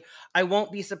winning. Like, I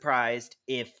won't be surprised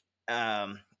if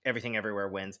Everything Everywhere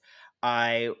wins.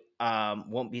 I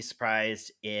won't be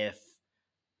surprised if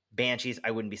Banshees.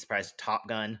 I wouldn't be surprised if Top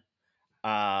Gun.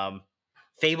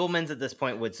 Fablemans at this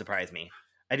point would surprise me.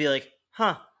 I'd be like,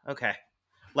 huh, okay.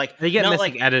 Like, They get not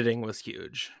missing like, editing was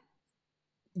huge.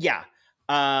 yeah.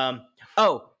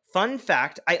 Fun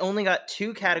fact, I only got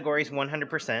 2 categories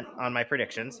 100% on my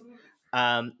predictions.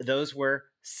 Those were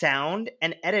sound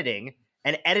and editing.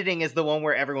 And editing is the one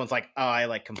where everyone's like, oh, I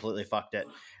like completely fucked it.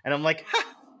 And I'm like, ha,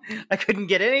 I couldn't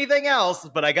get anything else,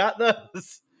 but I got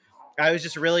those. I was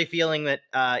just really feeling that,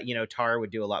 Tar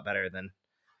would do a lot better than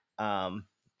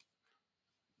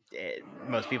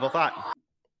most people thought.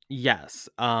 Yes.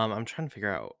 I'm trying to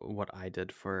figure out what I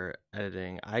did for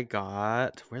editing. I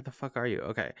got, where the fuck are you?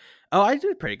 Okay. Oh, I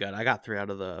did pretty good. I got 3 out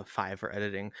of the 5 for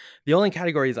editing. The only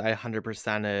categories I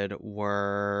 100%ed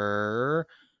were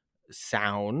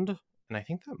sound, and I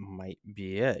think that might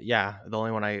be it. Yeah, the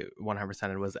only one I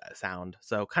 100%ed was sound.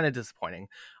 So kind of disappointing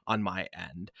on my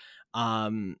end.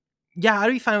 Yeah,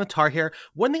 I'd be fine with Tar here.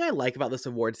 One thing I like about this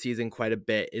award season quite a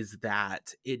bit is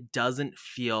that it doesn't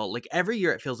feel like every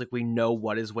year it feels like we know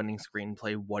what is winning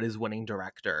screenplay, what is winning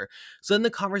director. So then the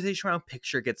conversation around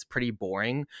picture gets pretty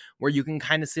boring, where you can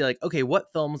kind of see like, okay,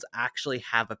 what films actually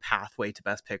have a pathway to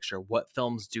best picture, what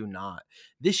films do not.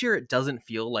 This year it doesn't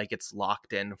feel like it's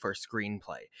locked in for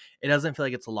screenplay. It doesn't feel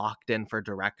like it's locked in for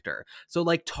director. So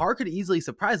like Tar could easily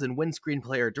surprise and win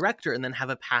screenplay or director and then have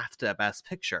a path to best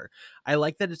picture. I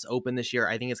like that it's open this year.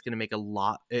 I think it's going to make a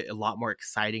lot more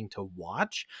exciting to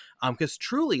watch. Because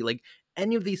truly, like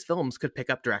any of these films could pick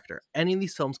up director. Any of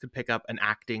these films could pick up an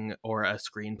acting or a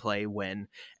screenplay win,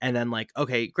 and then like,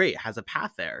 okay, great, has a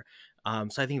path there.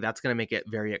 So I think that's going to make it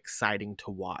very exciting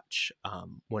to watch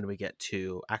when we get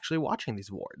to actually watching these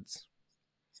awards.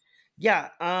 Yeah,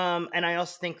 and I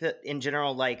also think that in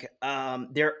general, like,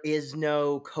 there is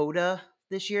no Coda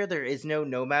this year. There is no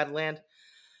Nomadland.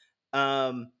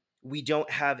 We don't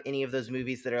have any of those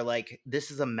movies that are like, this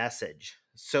is a message.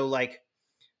 So, like,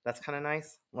 that's kind of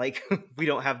nice. Like, we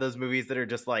don't have those movies that are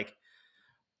just like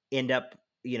end up,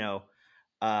 being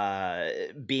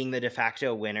the de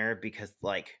facto winner because,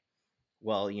 like,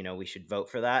 well, we should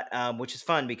vote for that, which is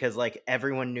fun because, like,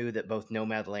 everyone knew that both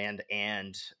Nomadland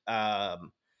and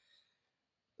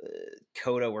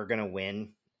Coda were gonna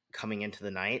win coming into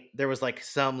the night. There was like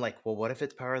some like, well, what if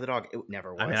it's Power of the Dog? It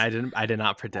never was. I mean, I did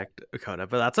not predict Coda,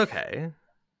 but that's okay.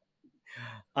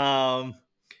 I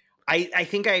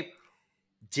think I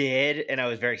did, and I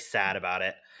was very sad about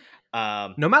it.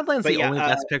 Nomadland's the only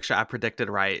Best Picture I predicted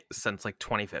right since like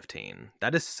 2015.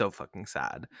 That is so fucking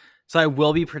sad. So I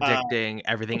will be predicting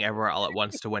Everything Everywhere All at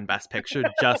Once to win Best Picture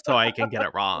just so I can get it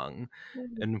wrong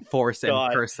and force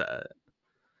and curse it.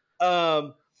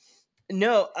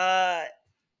 No,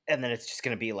 and then it's just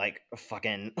gonna be like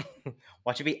fucking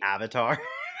watch it be Avatar.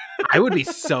 I would be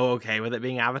so okay with it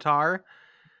being Avatar.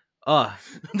 They're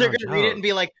gonna read it and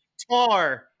be like,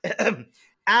 Tar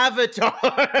Avatar.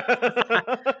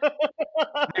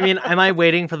 I mean, am I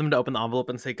waiting for them to open the envelope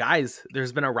and say, guys,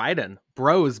 there's been a write-in.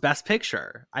 Bros, Best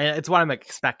Picture. It's what I'm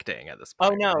expecting at this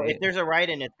point. Oh no, right? If there's a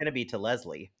write-in, it's gonna be to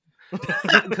Leslie.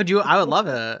 Could you? I would love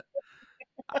it.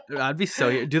 I'd be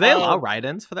so. Do they allow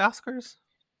write-ins for the Oscars?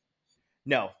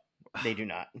 No, they do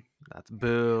not. That's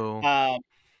boo. I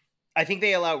think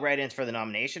they allow write-ins for the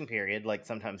nomination period. Like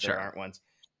sometimes there aren't ones,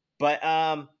 but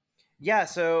yeah.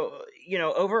 So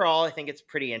overall, I think it's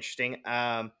pretty interesting.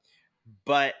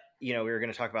 But we were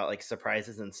going to talk about like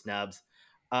surprises and snubs.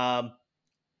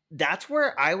 That's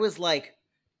where I was like,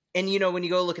 and when you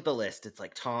go look at the list, it's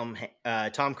like Tom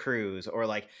Cruise or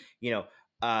like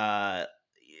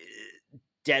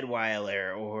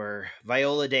Deadweiler or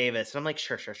Viola Davis. And I'm like,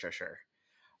 sure.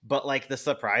 But like the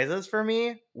surprises for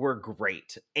me were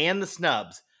great. And the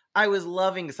snubs. I was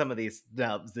loving some of these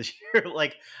snubs this year.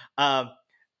 Like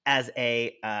as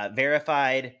a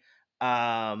verified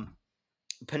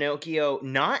Pinocchio,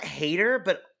 not hater,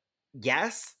 but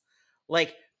yes.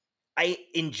 Like I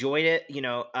enjoyed it,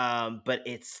 but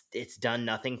it's done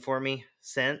nothing for me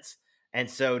since. And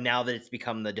so now that it's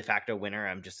become the de facto winner,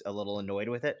 I'm just a little annoyed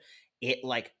with it. It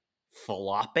like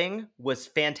flopping was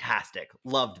fantastic.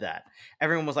 Loved that.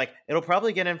 Everyone was like, it'll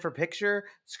probably get in for picture,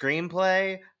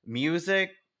 screenplay,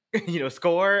 music,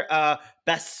 score,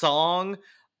 best song.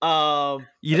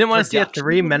 You didn't want to see a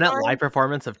 3-minute live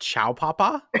performance of Ciao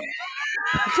Papa?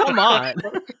 Come on.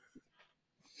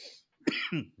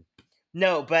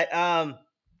 No, but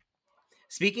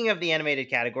speaking of the animated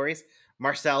categories,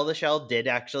 Marcel the Shell did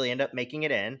actually end up making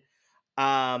it in.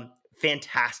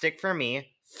 Fantastic for me.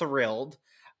 Thrilled.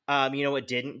 You know what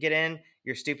didn't get in?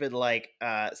 Your stupid like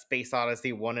Space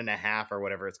Odyssey 1.5 or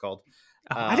whatever it's called.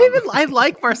 I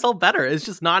like Marcel better. It's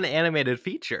just not an animated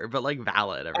feature, but like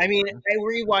valid. I mean, I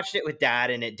rewatched it with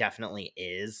Dad, and it definitely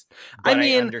is. I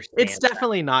mean, it's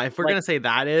definitely not. If we're gonna say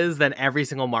that is, then every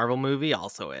single Marvel movie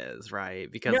also is, right?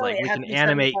 Because we can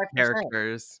animate 75%.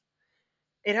 Characters.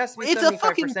 It has to be. It's 75%. A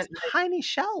fucking tiny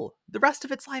shell. The rest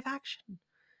of it's live action.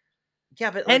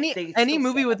 Yeah, but like, any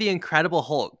movie with the Incredible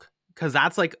Hulk. Because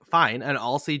that's like fine, an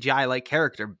all CGI like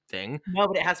character thing. No,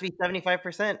 but it has to be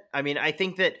 75%. I mean, I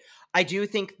do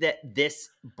think that this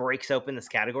breaks open this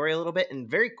category a little bit in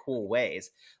very cool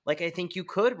ways. Like, I think you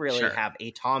could really have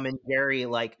a Tom and Jerry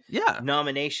like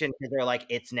nomination because they're like,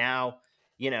 it's now,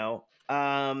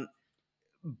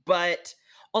 but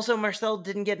also Marcel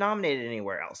didn't get nominated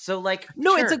anywhere else. So like,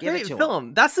 no, it's a great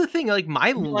film. That's the thing. Like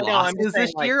my losses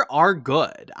this year are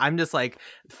good. I'm just like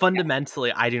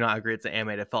fundamentally, I do not agree it's an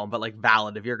animated film, but like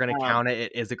valid. If you're going to count it,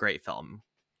 it is a great film.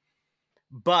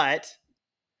 But,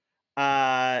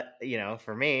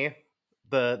 for me,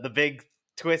 the big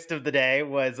twist of the day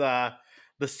was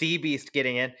the Sea Beast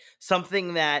getting in,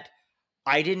 something that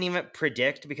I didn't even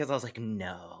predict because I was like,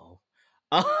 no.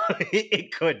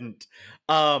 It couldn't.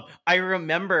 I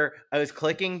remember I was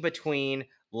clicking between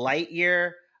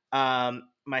Lightyear,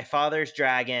 My Father's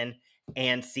Dragon,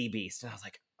 and Sea Beast, and I was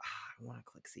like, I want to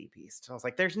click Sea Beast. I was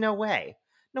like, there's no way.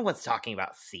 No one's talking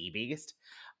about Sea Beast.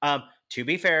 To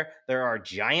be fair, there are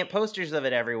giant posters of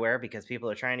it everywhere because people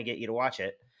are trying to get you to watch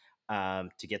it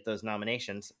to get those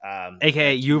nominations.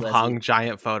 AKA, you've hung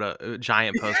giant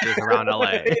posters around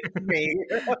LA. Me.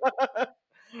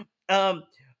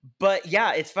 But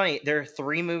yeah, it's funny. There are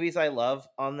 3 movies I love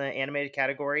on the animated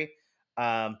category.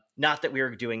 Not that we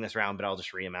were doing this round, but I'll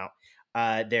just read them out.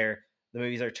 They're The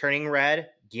movies are Turning Red,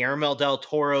 Guillermo del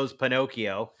Toro's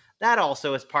Pinocchio. That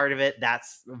also is part of it.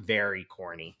 That's very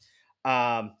corny.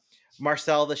 Um,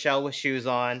 Marcel the Shell with Shoes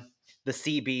On, The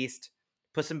Sea Beast,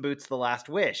 Puss in Boots: The Last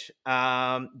Wish.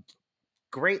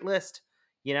 Great list,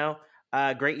 you know.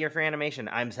 Great year for animation.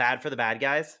 I'm sad for the bad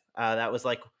guys. That was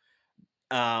like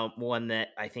one that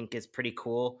I think is pretty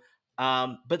cool.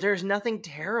 But there's nothing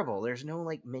terrible. There's no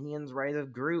like Minions Rise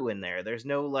of Gru in there. There's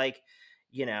no like,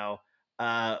 you know,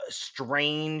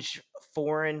 strange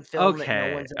foreign film that no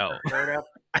Okay. one's Oh, ever heard of.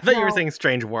 I thought you were No, saying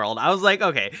Strange World. I was like,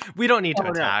 okay, we don't need to oh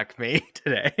no. attack me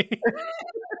today.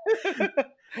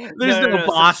 There's No, no, no no. Some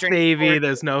Boss strange Baby. foreign.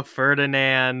 There's no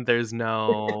Ferdinand. There's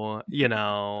no,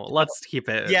 let's keep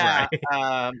it Yeah,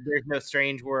 right. there's no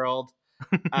Strange World.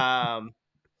 Um,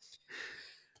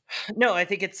 no, I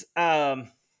think it's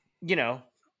you know,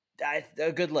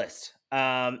 a good list.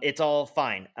 It's all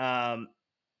fine.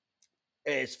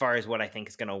 As far as what I think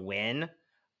is going to win,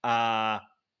 uh,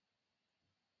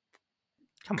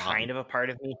 Come on. kind of a part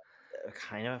of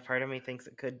me thinks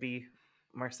it could be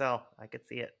Marcel. I could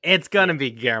see it. It's gonna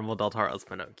be Guillermo del Toro's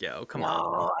Pinocchio. Come on.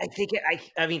 No, I think it.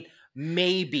 I mean,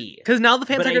 maybe, Because now the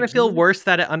fans but are I gonna feel do. worse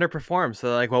that it underperformed. So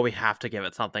they're like, well, we have to give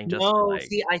it something just to, No, like.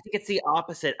 see, I think it's the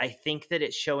opposite. I think that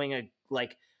it's showing a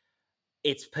like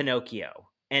it's Pinocchio,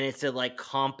 and it's a like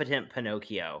competent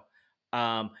Pinocchio.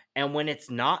 And when it's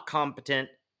not competent,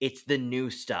 it's the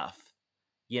new stuff.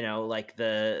 You know, like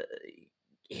the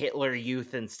Hitler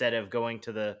Youth instead of going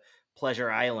to the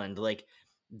Pleasure Island. Like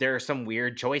there are some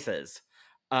weird choices.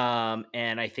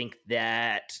 And I think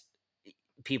that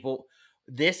people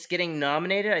this getting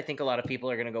nominated, I think a lot of people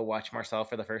are going to go watch Marcel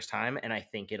for the first time, and I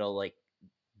think it'll like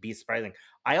be surprising.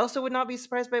 I also would not be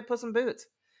surprised by Puss in Boots.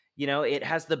 You know, it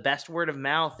has the best word of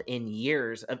mouth in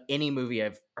years of any movie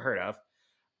I've heard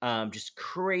of. Just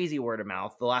crazy word of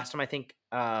mouth. The last time I think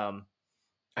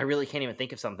I really can't even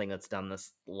think of something that's done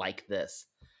this like this,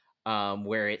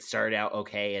 where it started out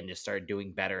okay and just started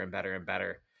doing better and better and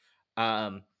better.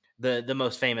 Um, the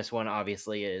most famous one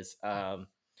obviously is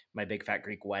My Big Fat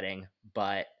Greek Wedding,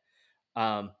 but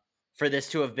for this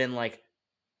to have been like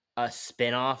a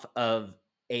spin-off of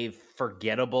a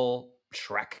forgettable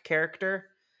Shrek character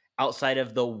outside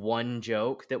of the one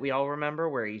joke that we all remember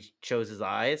where he shows his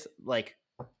eyes, like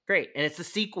great. And it's a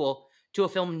sequel to a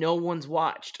film no one's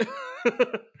watched.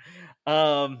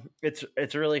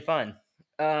 It's really fun.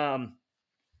 Um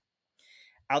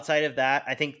Outside of that,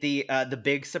 I think the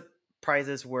big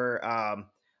surprises were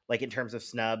like in terms of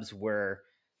snubs were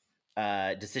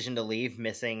Decision to Leave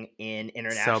missing in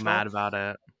So mad international. about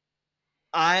it.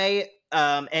 I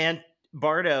and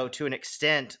Bardo to an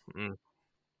extent. Mm.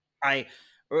 I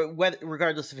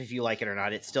regardless of if you like it or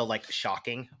not, it's still like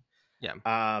shocking. Yeah.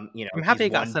 You know, I'm he's happy it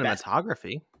got won best.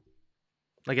 cinematography.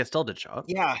 Like it still did show up.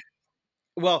 Yeah.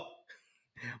 Well,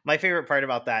 my favorite part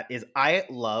about that is I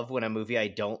love when a movie I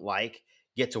don't like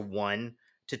gets 1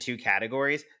 to 2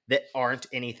 categories that aren't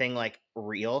anything like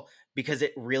real, because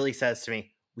it really says to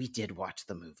me, we did watch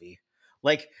the movie.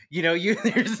 Like, you know, you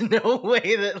there's no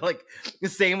way that like the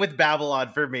same with Babylon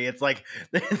for me. It's like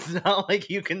it's not like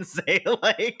you can say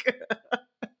like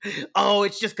oh,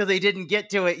 it's just because they didn't get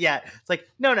to it yet. It's like,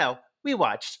 no, we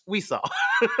watched, we saw.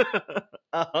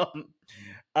 um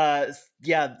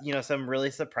yeah, you know, some really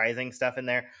surprising stuff in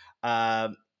there.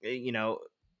 You know,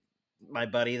 my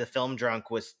buddy the film drunk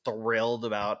was thrilled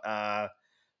about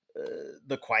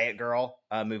The Quiet Girl,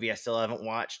 a movie I still haven't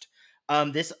watched.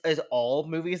 This is all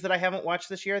movies that I haven't watched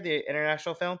this year, the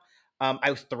international film.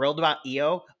 I was thrilled about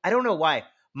EO. I don't know why.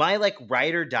 My like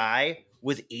ride or die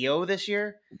was EO this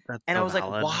year, That's and I so was like,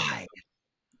 valid. why?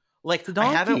 Like, It's a I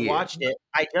haven't donkey. watched it.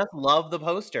 I just love the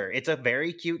poster. It's a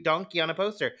very cute donkey on a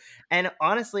poster. And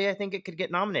honestly, I think it could get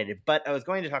nominated. But I was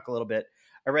going to talk a little bit.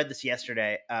 I read this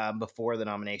yesterday before the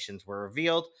nominations were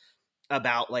revealed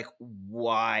about like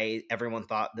why everyone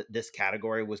thought that this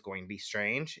category was going to be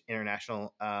strange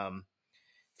international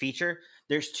feature.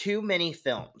 There's too many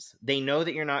films. They know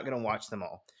that you're not going to watch them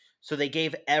all. So they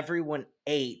gave everyone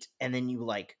 8 and then you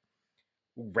like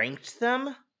ranked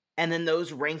them, and then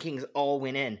those rankings all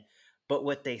went in. But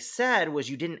what they said was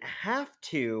you didn't have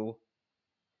to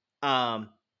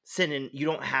send in, you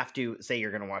don't have to say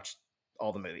you're going to watch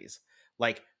all the movies,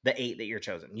 like the 8 that you're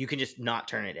chosen. You can just not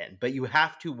turn it in, but you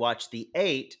have to watch the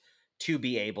 8 to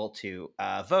be able to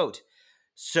vote.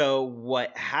 So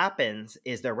what happens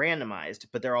is they're randomized,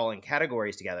 but they're all in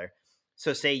categories together.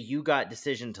 So say you got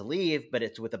Decision to Leave, but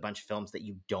it's with a bunch of films that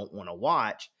you don't want to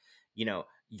watch, you know,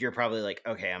 you're probably like,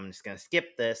 okay, I'm just going to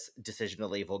skip this. Decision to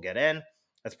Leave will get in.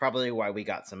 That's probably why we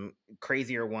got some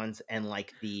crazier ones, and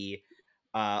like the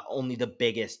only the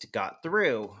biggest got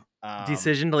through.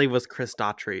 Decision to Leave was Chris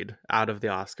Daughtry out of the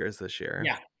Oscars this year.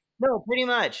 Yeah. No, pretty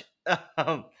much.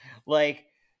 Um, like,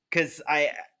 because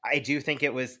I do think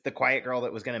it was The Quiet Girl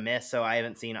that was going to miss, so I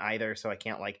haven't seen either, so I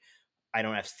can't like I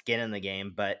don't have skin in the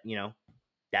game, but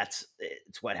it's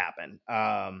what happened.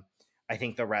 I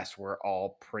think the rest were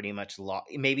all pretty much low.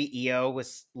 Maybe EO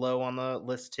was low on the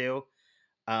list too.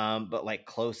 But like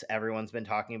close, everyone's been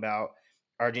talking about.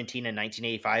 Argentina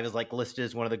 1985 is like listed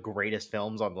as one of the greatest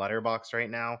films on Letterboxd right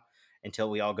now until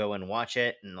we all go and watch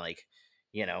it and like,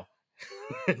 you know,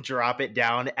 drop it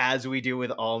down as we do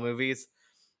with all movies.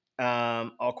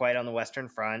 All Quiet on the Western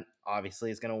Front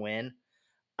obviously is going to win.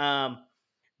 Um,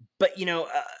 but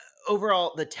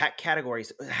overall, the tech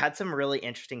categories had some really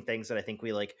interesting things that I think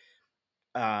we like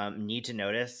need to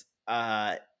notice.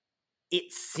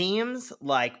 It seems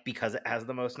like because it has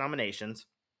the most nominations,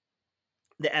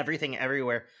 the Everything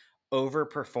Everywhere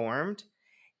overperformed,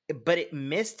 but it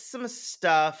missed some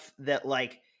stuff that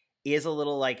like is a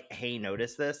little like, hey,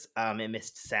 notice this. It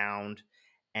missed sound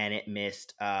and it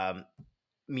missed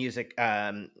music.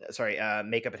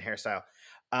 Makeup and hairstyle.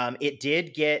 It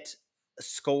did get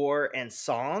score and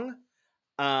song,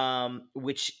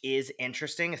 which is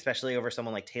interesting, especially over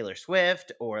someone like Taylor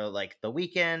Swift or like The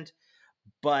Weeknd.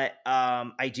 But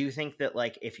I do think that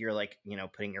like if you're like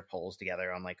putting your polls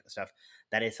together on like stuff,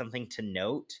 that is something to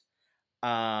note.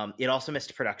 It also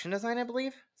missed production design, I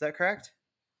believe. Is that correct?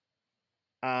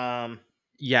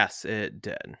 Yes, it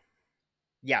did.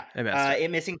 Yeah. I missed it.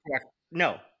 It missing production.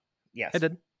 No. Yes. It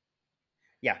did.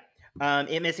 Yeah.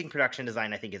 It missing production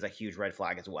design, I think, is a huge red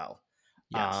flag as well.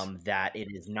 Yes. That it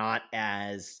is not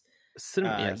as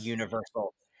Yes.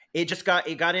 universal. It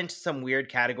got into some weird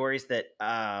categories that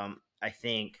I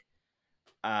think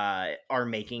are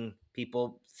making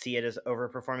people see it as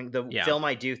overperforming. The film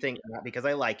I do think, not because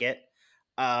I like it,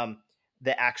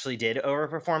 that actually did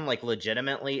overperform like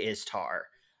legitimately is Tar.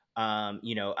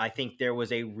 I think there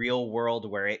was a real world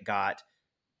where it got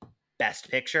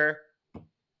Best Picture,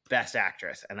 Best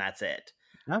Actress, and that's it.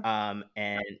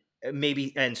 And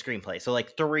maybe and screenplay. So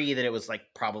like 3 that it was like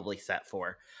probably set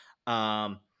for.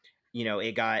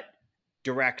 It got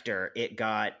director, it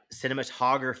got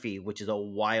cinematography, which is a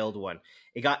wild one.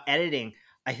 It got editing.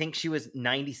 I think she was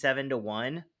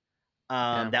 97-1.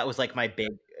 That was like my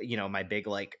big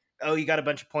like, oh, you got a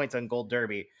bunch of points on Gold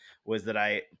Derby, was that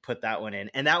I put that one in.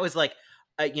 And that was like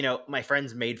my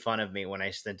friends made fun of me when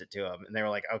I sent it to them, and they were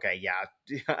like, okay, yeah,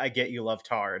 I get you love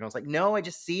Tar. And I was like, no, I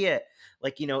just see it.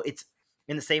 Like, it's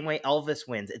in the same way Elvis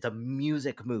wins. It's a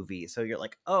music movie. So you're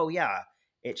like, oh yeah,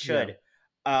 it should.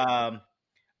 Yeah.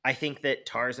 I think that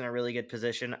Tar's in a really good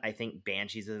position. I think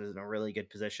Banshees is in a really good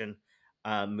position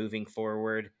moving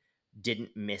forward. Didn't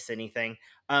miss anything.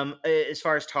 As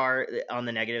far as Tar on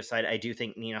the negative side, I do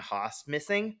think Nina Hoss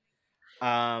missing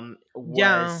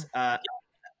was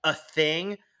a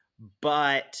thing,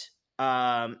 but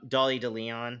Dolly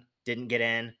DeLeon didn't get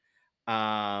in.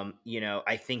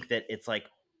 I think that it's like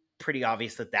pretty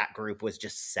obvious that group was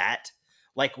just set.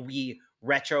 Like we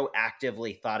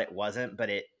retroactively thought it wasn't, but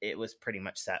it was pretty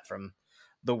much set from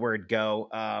the word go.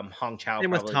 Hong Chow. Same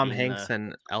with Tom Hanks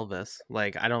and Elvis.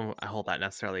 Like I hold that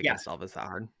necessarily against Elvis that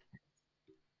hard.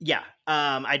 Yeah.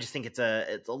 I just think it's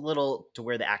a little to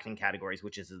where the acting categories,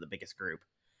 which is the biggest group,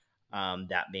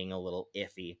 that being a little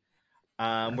iffy.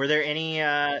 Were there any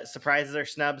surprises or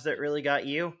snubs that really got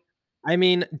you? I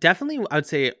mean, definitely, I would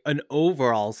say an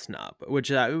overall snub,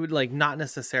 which I would like not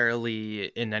necessarily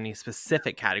in any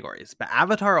specific categories, but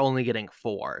Avatar only getting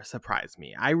 4 surprised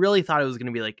me. I really thought it was going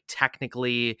to be like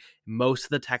technically most of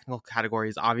the technical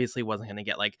categories obviously wasn't going to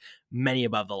get like many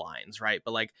above the lines, right?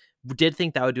 But like did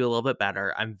think that would do a little bit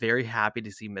better. I'm very happy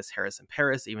to see Miss Harris in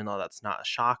Paris, even though that's not a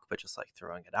shock, but just like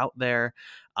throwing it out there.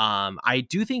 I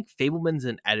do think Fabelman's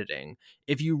in editing.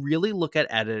 If you really look at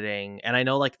editing, and I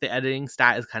know like the editing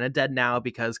stat is kind of dead now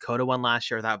because Coda won last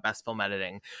year without best film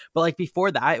editing, but like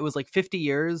before that, it was like 50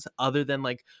 years other than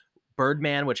like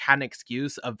Birdman, which had an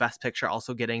excuse of Best Picture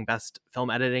also getting Best Film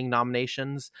Editing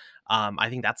nominations. I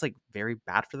think that's like very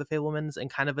bad for the Fabelmans and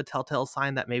kind of a telltale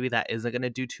sign that maybe that isn't going to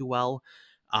do too well,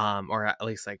 or at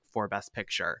least like for Best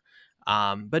Picture.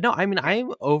 But no, I mean, I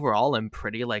overall am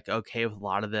pretty like okay with a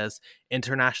lot of this.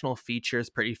 International features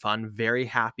pretty fun. Very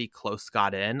happy Close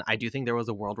got in. I do think there was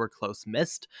a world where Close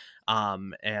missed,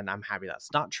 and I'm happy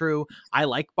that's not true. I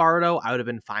like Bardo. I would have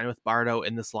been fine with Bardo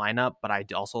in this lineup, but I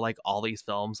also like all these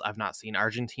films. I've not seen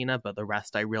Argentina, but the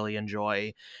rest I really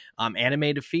enjoy.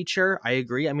 Animated feature, I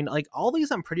agree. I mean, like all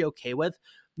these I'm pretty okay with.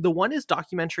 The one is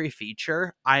documentary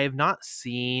feature. I have not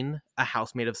seen A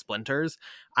House Made of Splinters.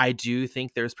 I do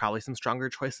think there's probably some stronger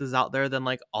choices out there than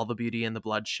like All the Beauty and the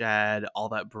Bloodshed, All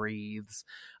That Breathes.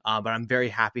 But I'm very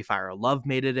happy Fire of Love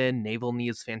made it in. Naval Knee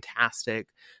is fantastic.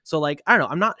 So like, I don't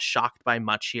know, I'm not shocked by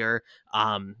much here.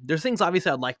 There's things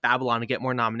obviously I'd like Babylon to get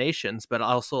more nominations, but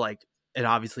also like it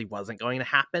obviously wasn't going to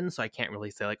happen. So I can't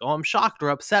really say like, oh, I'm shocked or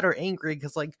upset or angry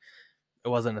because like it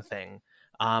wasn't a thing.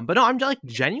 But no, I'm like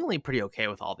genuinely pretty okay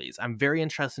with all these. I'm very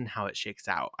interested in how it shakes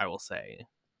out, I will say.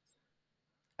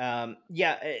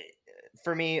 Yeah,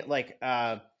 for me, like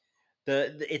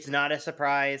it's not a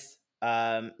surprise.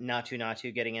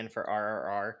 Naatu getting in for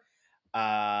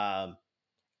RRR.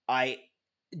 I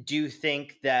do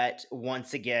think that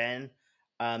once again,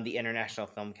 the international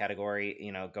film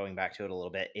category, going back to it a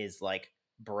little bit, is like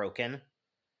broken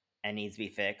and needs to be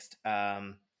fixed.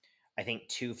 I think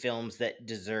two films that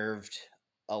deserved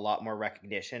a lot more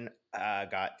recognition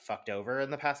got fucked over in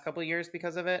the past couple of years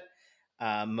because of it.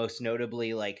 Most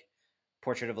notably, like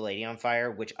Portrait of a Lady on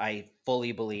Fire, which I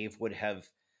fully believe would have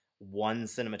won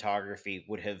cinematography,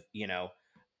 would have,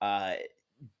 uh,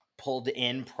 pulled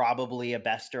in probably a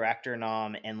Best Director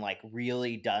nom and like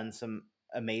really done some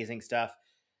amazing stuff.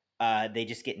 They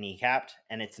just get kneecapped,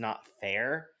 and it's not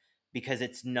fair because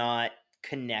it's not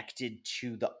connected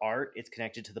to the art; it's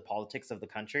connected to the politics of the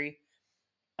country.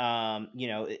 And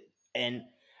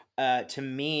to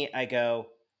me, I go,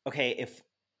 okay, if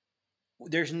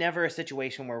there's never a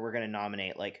situation where we're going to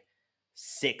nominate like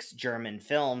 6 German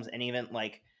films, and even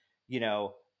like,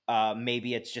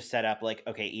 maybe it's just set up like,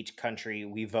 okay, each country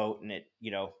we vote and it,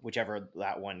 whichever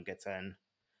that one gets in.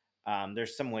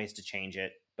 There's some ways to change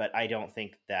it, but I don't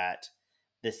think that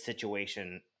this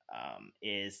situation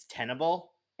is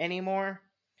tenable anymore.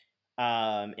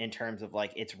 In terms of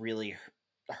like, it's really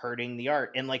hurting the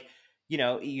art, and like,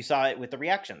 you saw it with the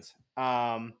reactions.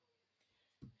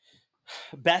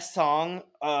 Best song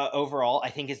overall, I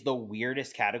think, is the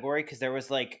weirdest category because there was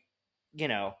like,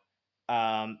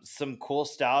 some cool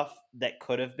stuff that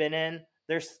could have been in.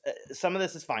 There's some of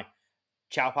this is fine.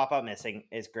 Ciao Papa Missing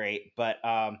is great, but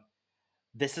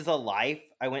This Is a Life,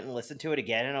 I went and listened to it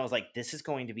again, and I was like, this is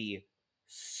going to be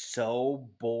so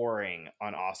boring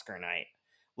on Oscar night.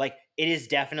 Like, it is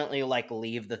definitely like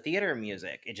Leave the Theater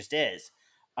music. It just is.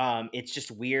 It's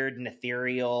just weird and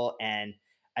ethereal, and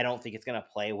I don't think it's gonna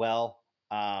play well.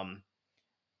 Um,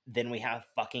 then we have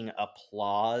fucking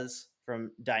Applause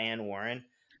from Diane Warren.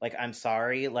 Like, I'm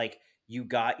sorry, like, you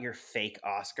got your fake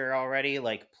Oscar already.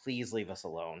 Like, please leave us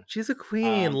alone. She's a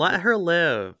queen. Let her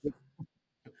live.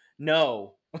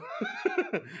 No.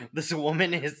 This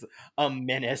woman is a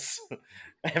menace.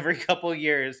 Every couple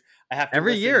years, I have to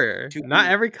Every listen year. to Not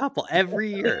every couple.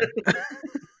 Every year. I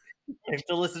have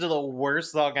to listen to the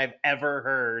worst song I've ever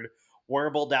heard,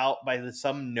 warbled out by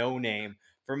some no name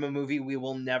from a movie we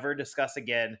will never discuss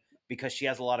again because she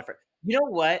has a lot of. You know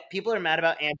what? People are mad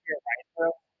about Andrea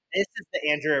Riseborough. This is the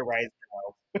Andrea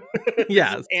Riseborough. This is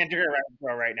Yes. Andrea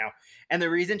Riseborough right now, and the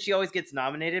reason she always gets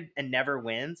nominated and never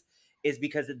wins is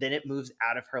because then it moves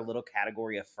out of her little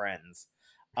category of friends.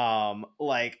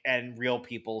 And real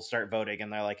people start voting,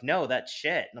 and they're like, "No, that's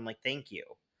shit," and I'm like, "Thank you."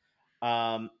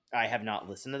 I have not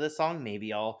listened to this song.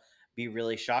 Maybe I'll be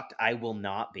really shocked. I will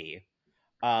not be.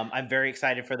 I'm very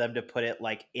excited for them to put it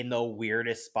like in the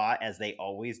weirdest spot as they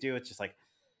always do. It's just like,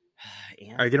 Are and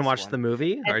you gonna this watch one. the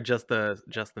movie And or just the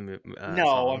no, I'm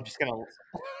song? just gonna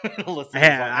listen to Hey,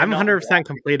 the song. I'm I'm not. 100%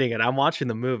 completing it. I'm watching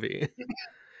the movie.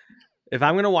 If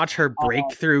I'm gonna watch her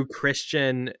breakthrough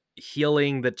Christian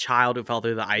healing the child who fell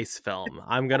through the ice film,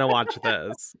 I'm gonna watch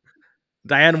this.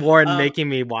 Diane Warren Um, making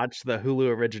me watch the Hulu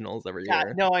originals every yeah,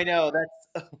 year. no, I know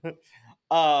that's.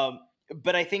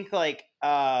 But I think like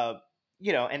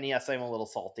and yes, I'm a little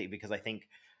salty because I think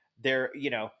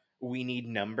we need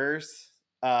numbers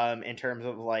in terms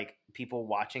of like people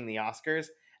watching the Oscars,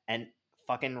 and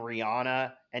fucking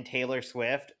Rihanna and Taylor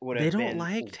Swift would They have don't been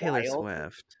like Taylor wild.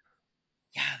 Swift.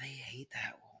 Yeah, they hate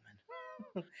that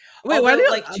woman. Wait, Although,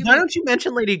 like, to why be, don't you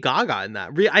mention Lady Gaga in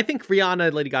that? I think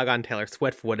Rihanna, Lady Gaga, and Taylor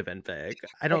Swift would have been big.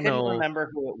 I I don't couldn't know. remember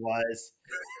who it was.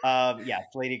 Yeah,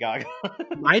 it's Lady Gaga.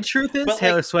 My truth is But like,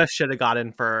 Taylor Swift should have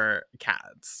gotten for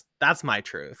Cats. That's my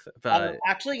truth. But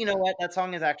actually, you know what? That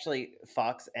song is actually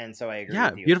fucks, and so I agree yeah,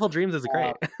 with you. Beautiful Dreams is Uh,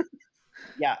 great.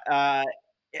 yeah.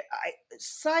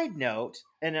 Side note,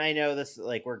 and I know this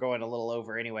like we're going a little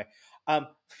over anyway. Um,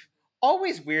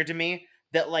 Always weird to me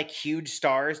that like huge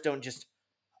stars don't just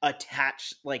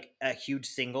attach like a huge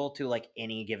single to like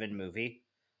any given movie.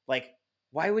 Like,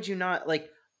 why would you not? Like,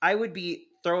 I would be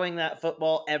throwing that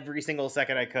football every single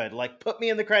second I could. Like, put me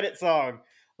in the credit song.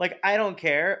 Like, I don't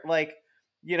care. Like,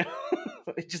 You know,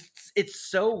 it's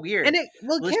so weird. And it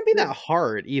Listen can't be to that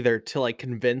hard either to like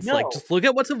convince, like, no. just look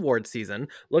at what's award season,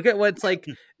 look at what's like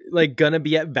gonna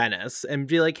be at Venice and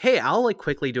be like, hey, I'll like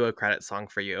quickly do a credit song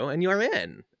for you and you're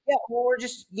in. Yeah, or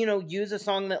just, use a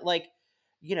song that like,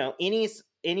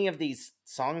 any of these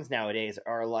songs nowadays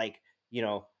are like, you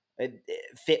know,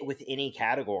 fit with any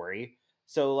category.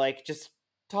 So like just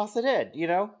toss it in, you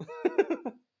know?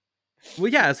 Well,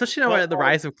 yeah, especially now But at the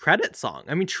rise of credit song.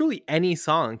 I mean, truly any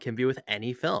song can be with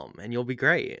any film and you'll be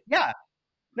great. yeah,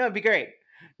 no, it'd be great.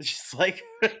 It's just like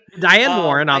Diane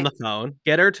Warren on I the phone,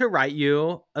 get her to write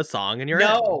you a song and you're in.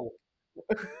 no.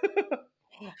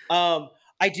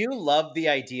 I do love the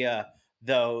idea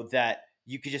though that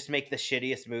you could just make the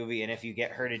shittiest movie, and if you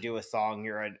get her to do a song,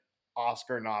 you're an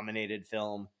Oscar nominated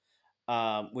film,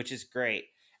 which is great.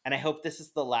 And I hope this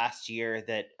is the last year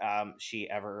that she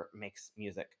ever makes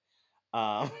music.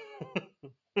 Um,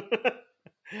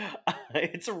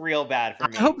 it's real bad for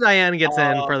I hope me. Diane gets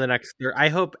in Um, for the next I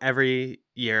hope every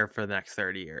year for the next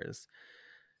 30 years.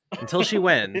 Until she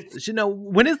wins. it's She know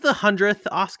when is the 100th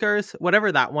Oscars?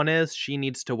 Whatever that one is, she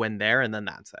needs to win there and then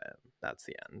that's it. That's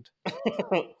the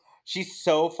end. she's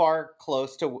so far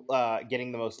close to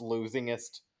getting the most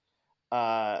losingest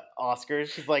Oscars.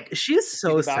 She's She's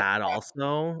so about sad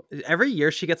also. Every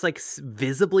year she gets like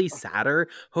visibly sadder.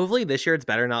 Hopefully this year it's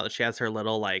better now that she has her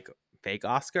little like fake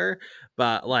Oscar,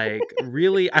 but like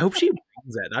really I hope she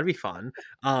wins it. That'd be fun.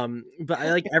 But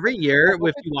I like every I year hope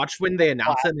if it's you watch when they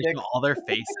announce it and they plastic. show all their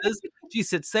faces, she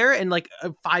sits there and like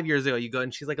 5 years ago you go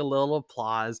and she's like a little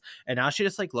applause and now she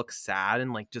just like looks sad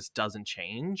and like just doesn't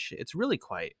change. It's really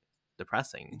quite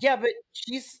depressing. Yeah, but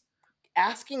she's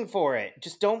asking for it.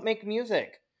 Just don't make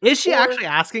music. Is she Or actually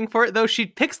asking for it though? She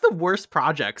picks the worst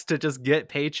projects to just get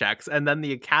paychecks, and then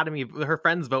the Academy, her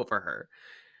friends vote for her.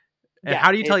 And yeah,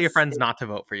 how do you tell your friends not to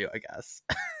vote for you? I guess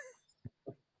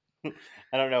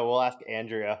I don't know. We'll ask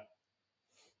Andrea.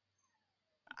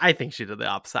 I think she did the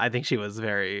opposite. I think she was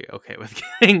very okay with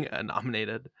getting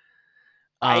nominated.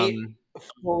 I Um,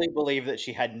 fully believe that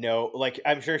she had no like.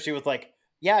 I'm sure she was like,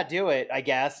 "Yeah, do it." I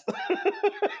guess.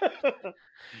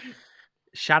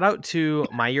 Shout out to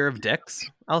My Year of Dicks.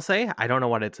 I'll say I don't know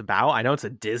what it's about. I know it's a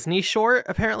Disney short.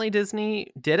 Apparently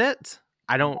Disney did it.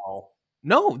 I don't. No,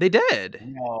 No, they did.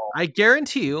 no. I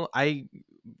guarantee you.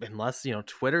 Unless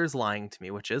Twitter's lying to me,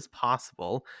 which is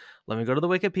possible. Let me go to the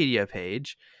Wikipedia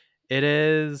page.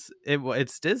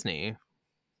 It's Disney.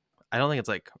 I don't think it's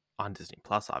like on Disney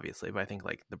Plus, obviously, but I think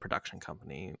like the production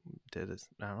company did.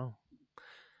 I don't know.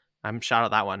 I'm shout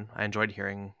out that one. I enjoyed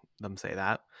hearing them say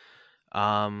that.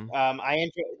 I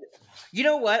enjoy. You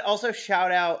know what? Also,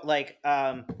 shout out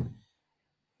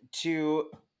to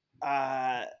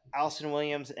Allison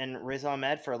Williams and Riz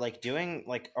Ahmed for like doing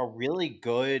like a really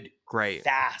good Great.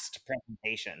 fast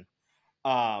presentation.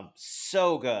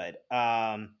 So good.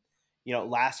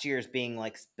 Last year's being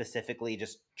like specifically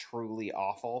just truly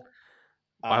awful.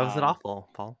 Why was it Um, awful,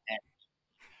 Paul?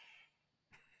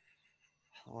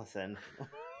 listen,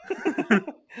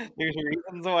 there's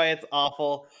reasons why it's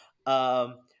awful.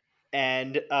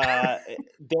 And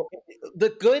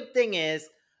the good thing is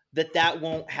that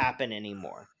won't happen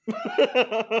anymore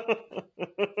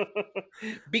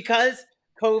because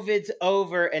COVID's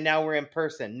over and now we're in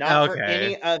person.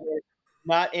 Okay.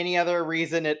 Not any other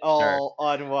reason at Sure. all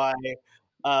on why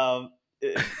um,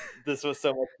 this was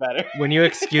so much better. When you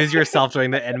excuse yourself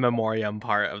during the in memoriam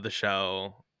part of the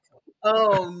show.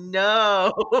 Oh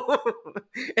no!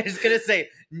 I was gonna say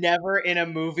never in a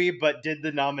movie, but did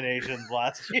the nominations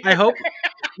last year. I hope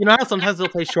how sometimes they'll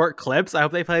play short clips. I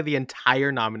hope they play the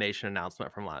entire nomination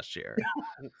announcement from last year.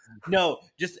 No,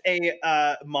 just a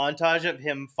montage of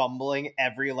him fumbling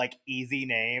every like easy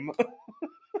name.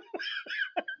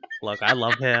 Look, I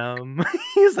love him.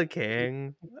 He's a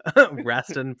king.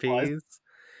 Rest in peace.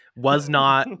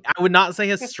 I would not say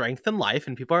his strength in life,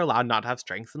 and people are allowed not to have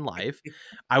strengths in life.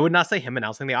 I would not say him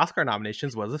announcing the Oscar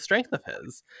nominations was a strength of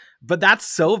his. But that's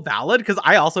so valid because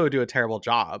I also would do a terrible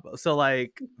job. So,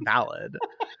 like, valid.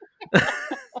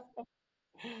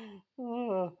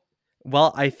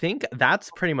 Well, I think that's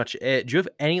pretty much it. Do you have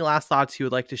any last thoughts you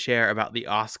would like to share about the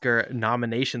Oscar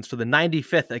nominations for the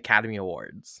 95th Academy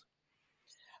Awards?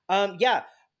 Yeah.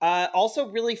 Also,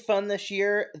 really fun this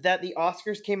year that the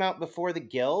Oscars came out before the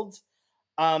Guilds.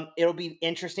 It'll be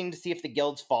interesting to see if the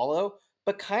Guilds follow,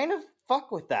 but kind of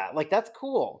fuck with that. Like, that's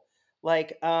cool.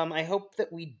 Like, I hope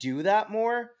that we do that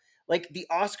more. Like the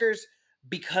Oscars,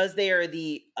 because they are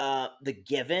the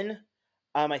given.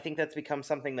 I think that's become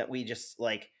something that we just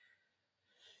like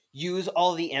use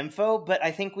all the info. But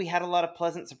I think we had a lot of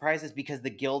pleasant surprises because the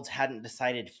Guilds hadn't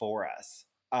decided for us.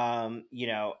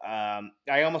 I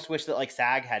almost wish that like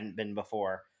SAG hadn't been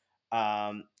before,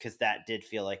 because that did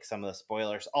feel like some of the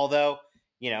spoilers. Although,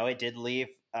 it did leave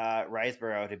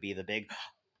Riseborough to be the big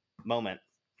moment.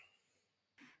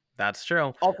 That's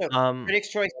true. Also, Critics'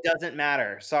 Choice doesn't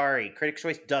matter. Sorry, Critics'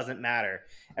 Choice doesn't matter.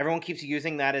 Everyone keeps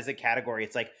using that as a category.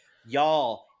 It's like,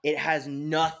 y'all, it has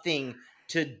nothing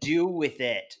to do with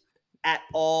it at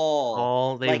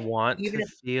all. They Like, want even to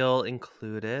if feel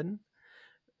included.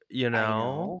 I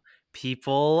know,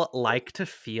 People like to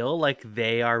feel like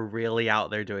they are really out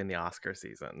there doing the Oscar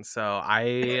season. So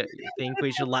I think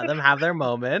we should let them have their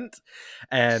moment.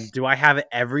 And do I have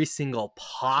every single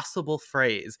possible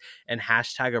phrase and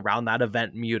hashtag around that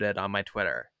event muted on my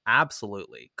Twitter?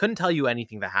 Absolutely. Couldn't tell you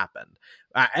anything that happened.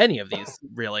 Any of these,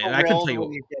 really. I couldn't tell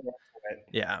you.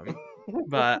 Yeah.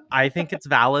 But I think it's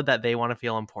valid that they want to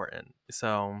feel important.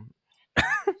 So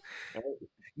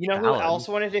you know who else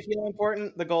wanted to feel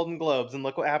important? The Golden Globes, and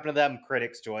look what happened to them.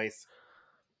 Critics' Choice.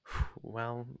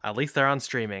 Well, at least they're on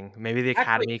streaming. Maybe the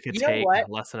Academy could take a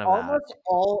lesson of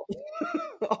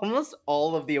almost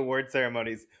all of the award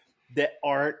ceremonies that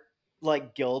aren't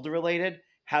like guild related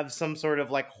have some sort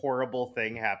of like horrible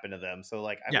thing happen to them. So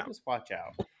like, I would just watch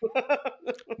out.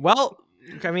 Well,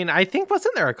 I mean, I think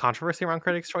wasn't there a controversy around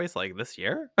Critics' Choice like this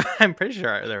year? I'm pretty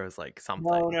sure there was like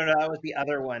something. No, that was the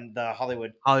other one, the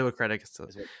Hollywood Critics.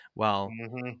 Well,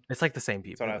 it's like the same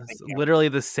people. It's thinking. Literally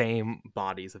the same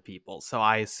bodies of people. So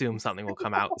I assume something will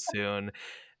come out soon.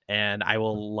 And I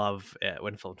will love it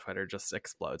when film Twitter just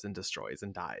explodes and destroys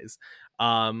and dies.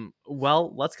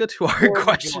 Well, let's go to our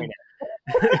question.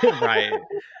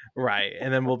 Right.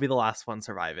 And then we'll be the last one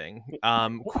surviving.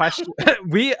 Question.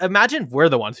 We imagine we're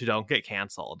the ones who don't get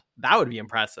canceled. That would be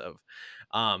impressive.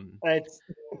 I'm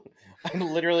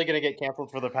literally going to get canceled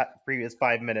for the previous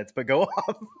 5 minutes, but go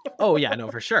off. Oh yeah,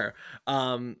 no, for sure.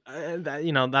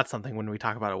 That's something when we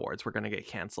talk about awards, we're going to get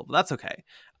canceled, but that's okay.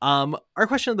 Our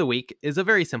question of the week is a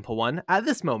very simple one at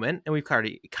this moment, and we've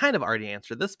already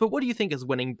answered this, but what do you think is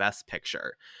winning Best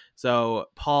Picture? So,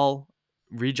 Paul,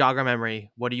 re-jog our memory.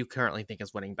 What do you currently think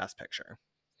is winning Best Picture?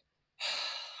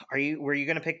 Were you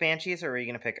going to pick Banshees, or were you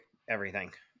going to pick everything?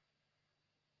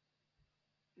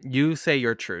 You say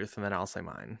your truth, and then I'll say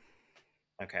mine.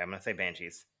 Okay, I'm going to say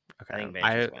Banshees. Okay. I think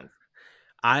Banshees wins.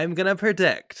 I'm going to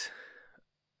predict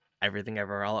Everything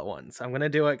Everywhere All at Once. I'm going to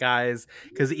do it, guys,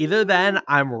 because either then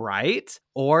I'm right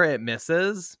or it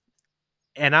misses,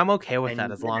 and I'm okay with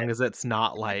that as long as it's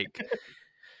not like...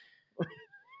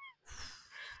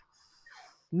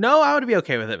 No, I would be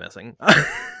okay with it missing.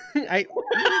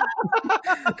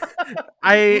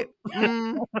 I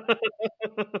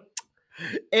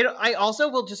also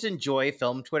will just enjoy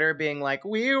film Twitter being like,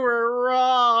 we were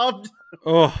robbed.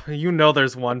 Oh,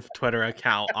 there's one Twitter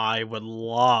account I would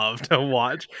love to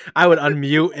watch. I would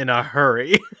unmute in a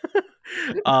hurry.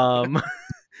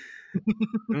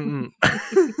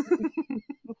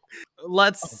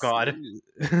 Let's... Oh God.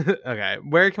 Okay,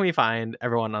 where can we find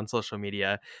everyone on social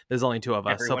media? There's only 2 of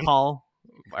us. Everyone. So Paul,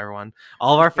 everyone,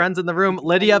 all of our friends in the room,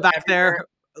 Lydia back there.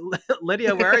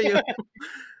 Lydia, where are you?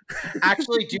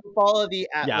 Actually, do follow the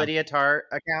Lydia Tarr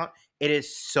account. It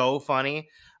is so funny.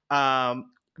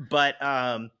 But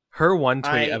her one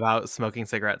tweet about smoking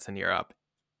cigarettes in Europe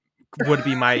would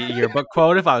be my yearbook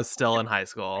quote if I was still in high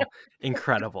school.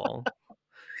 Incredible.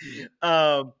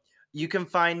 You can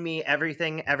find me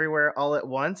Everything Everywhere All at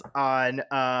Once on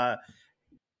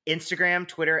Instagram,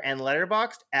 Twitter, and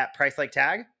Letterboxd at Price Like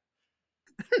Tag.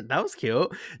 That was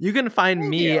cute. You can find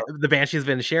me, the Banshees of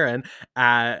Inisherin,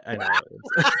 on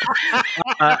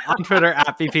Twitter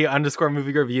at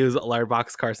VP_movie reviews,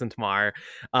 Letterboxd Carson Tamar.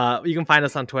 You can find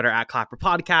us on Twitter at Clapper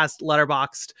Podcast,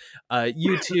 Letterboxd,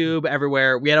 YouTube,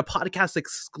 everywhere. We had a podcast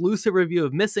exclusive review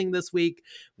of Missing this week.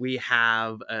 We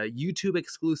have a YouTube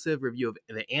exclusive review of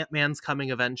The Ant-Man's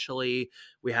coming eventually.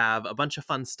 We have a bunch of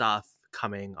fun stuff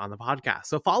coming on the podcast.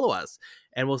 So follow us,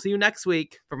 and we'll see you next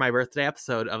week for my birthday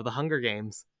episode of The Hunger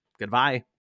Games. Goodbye.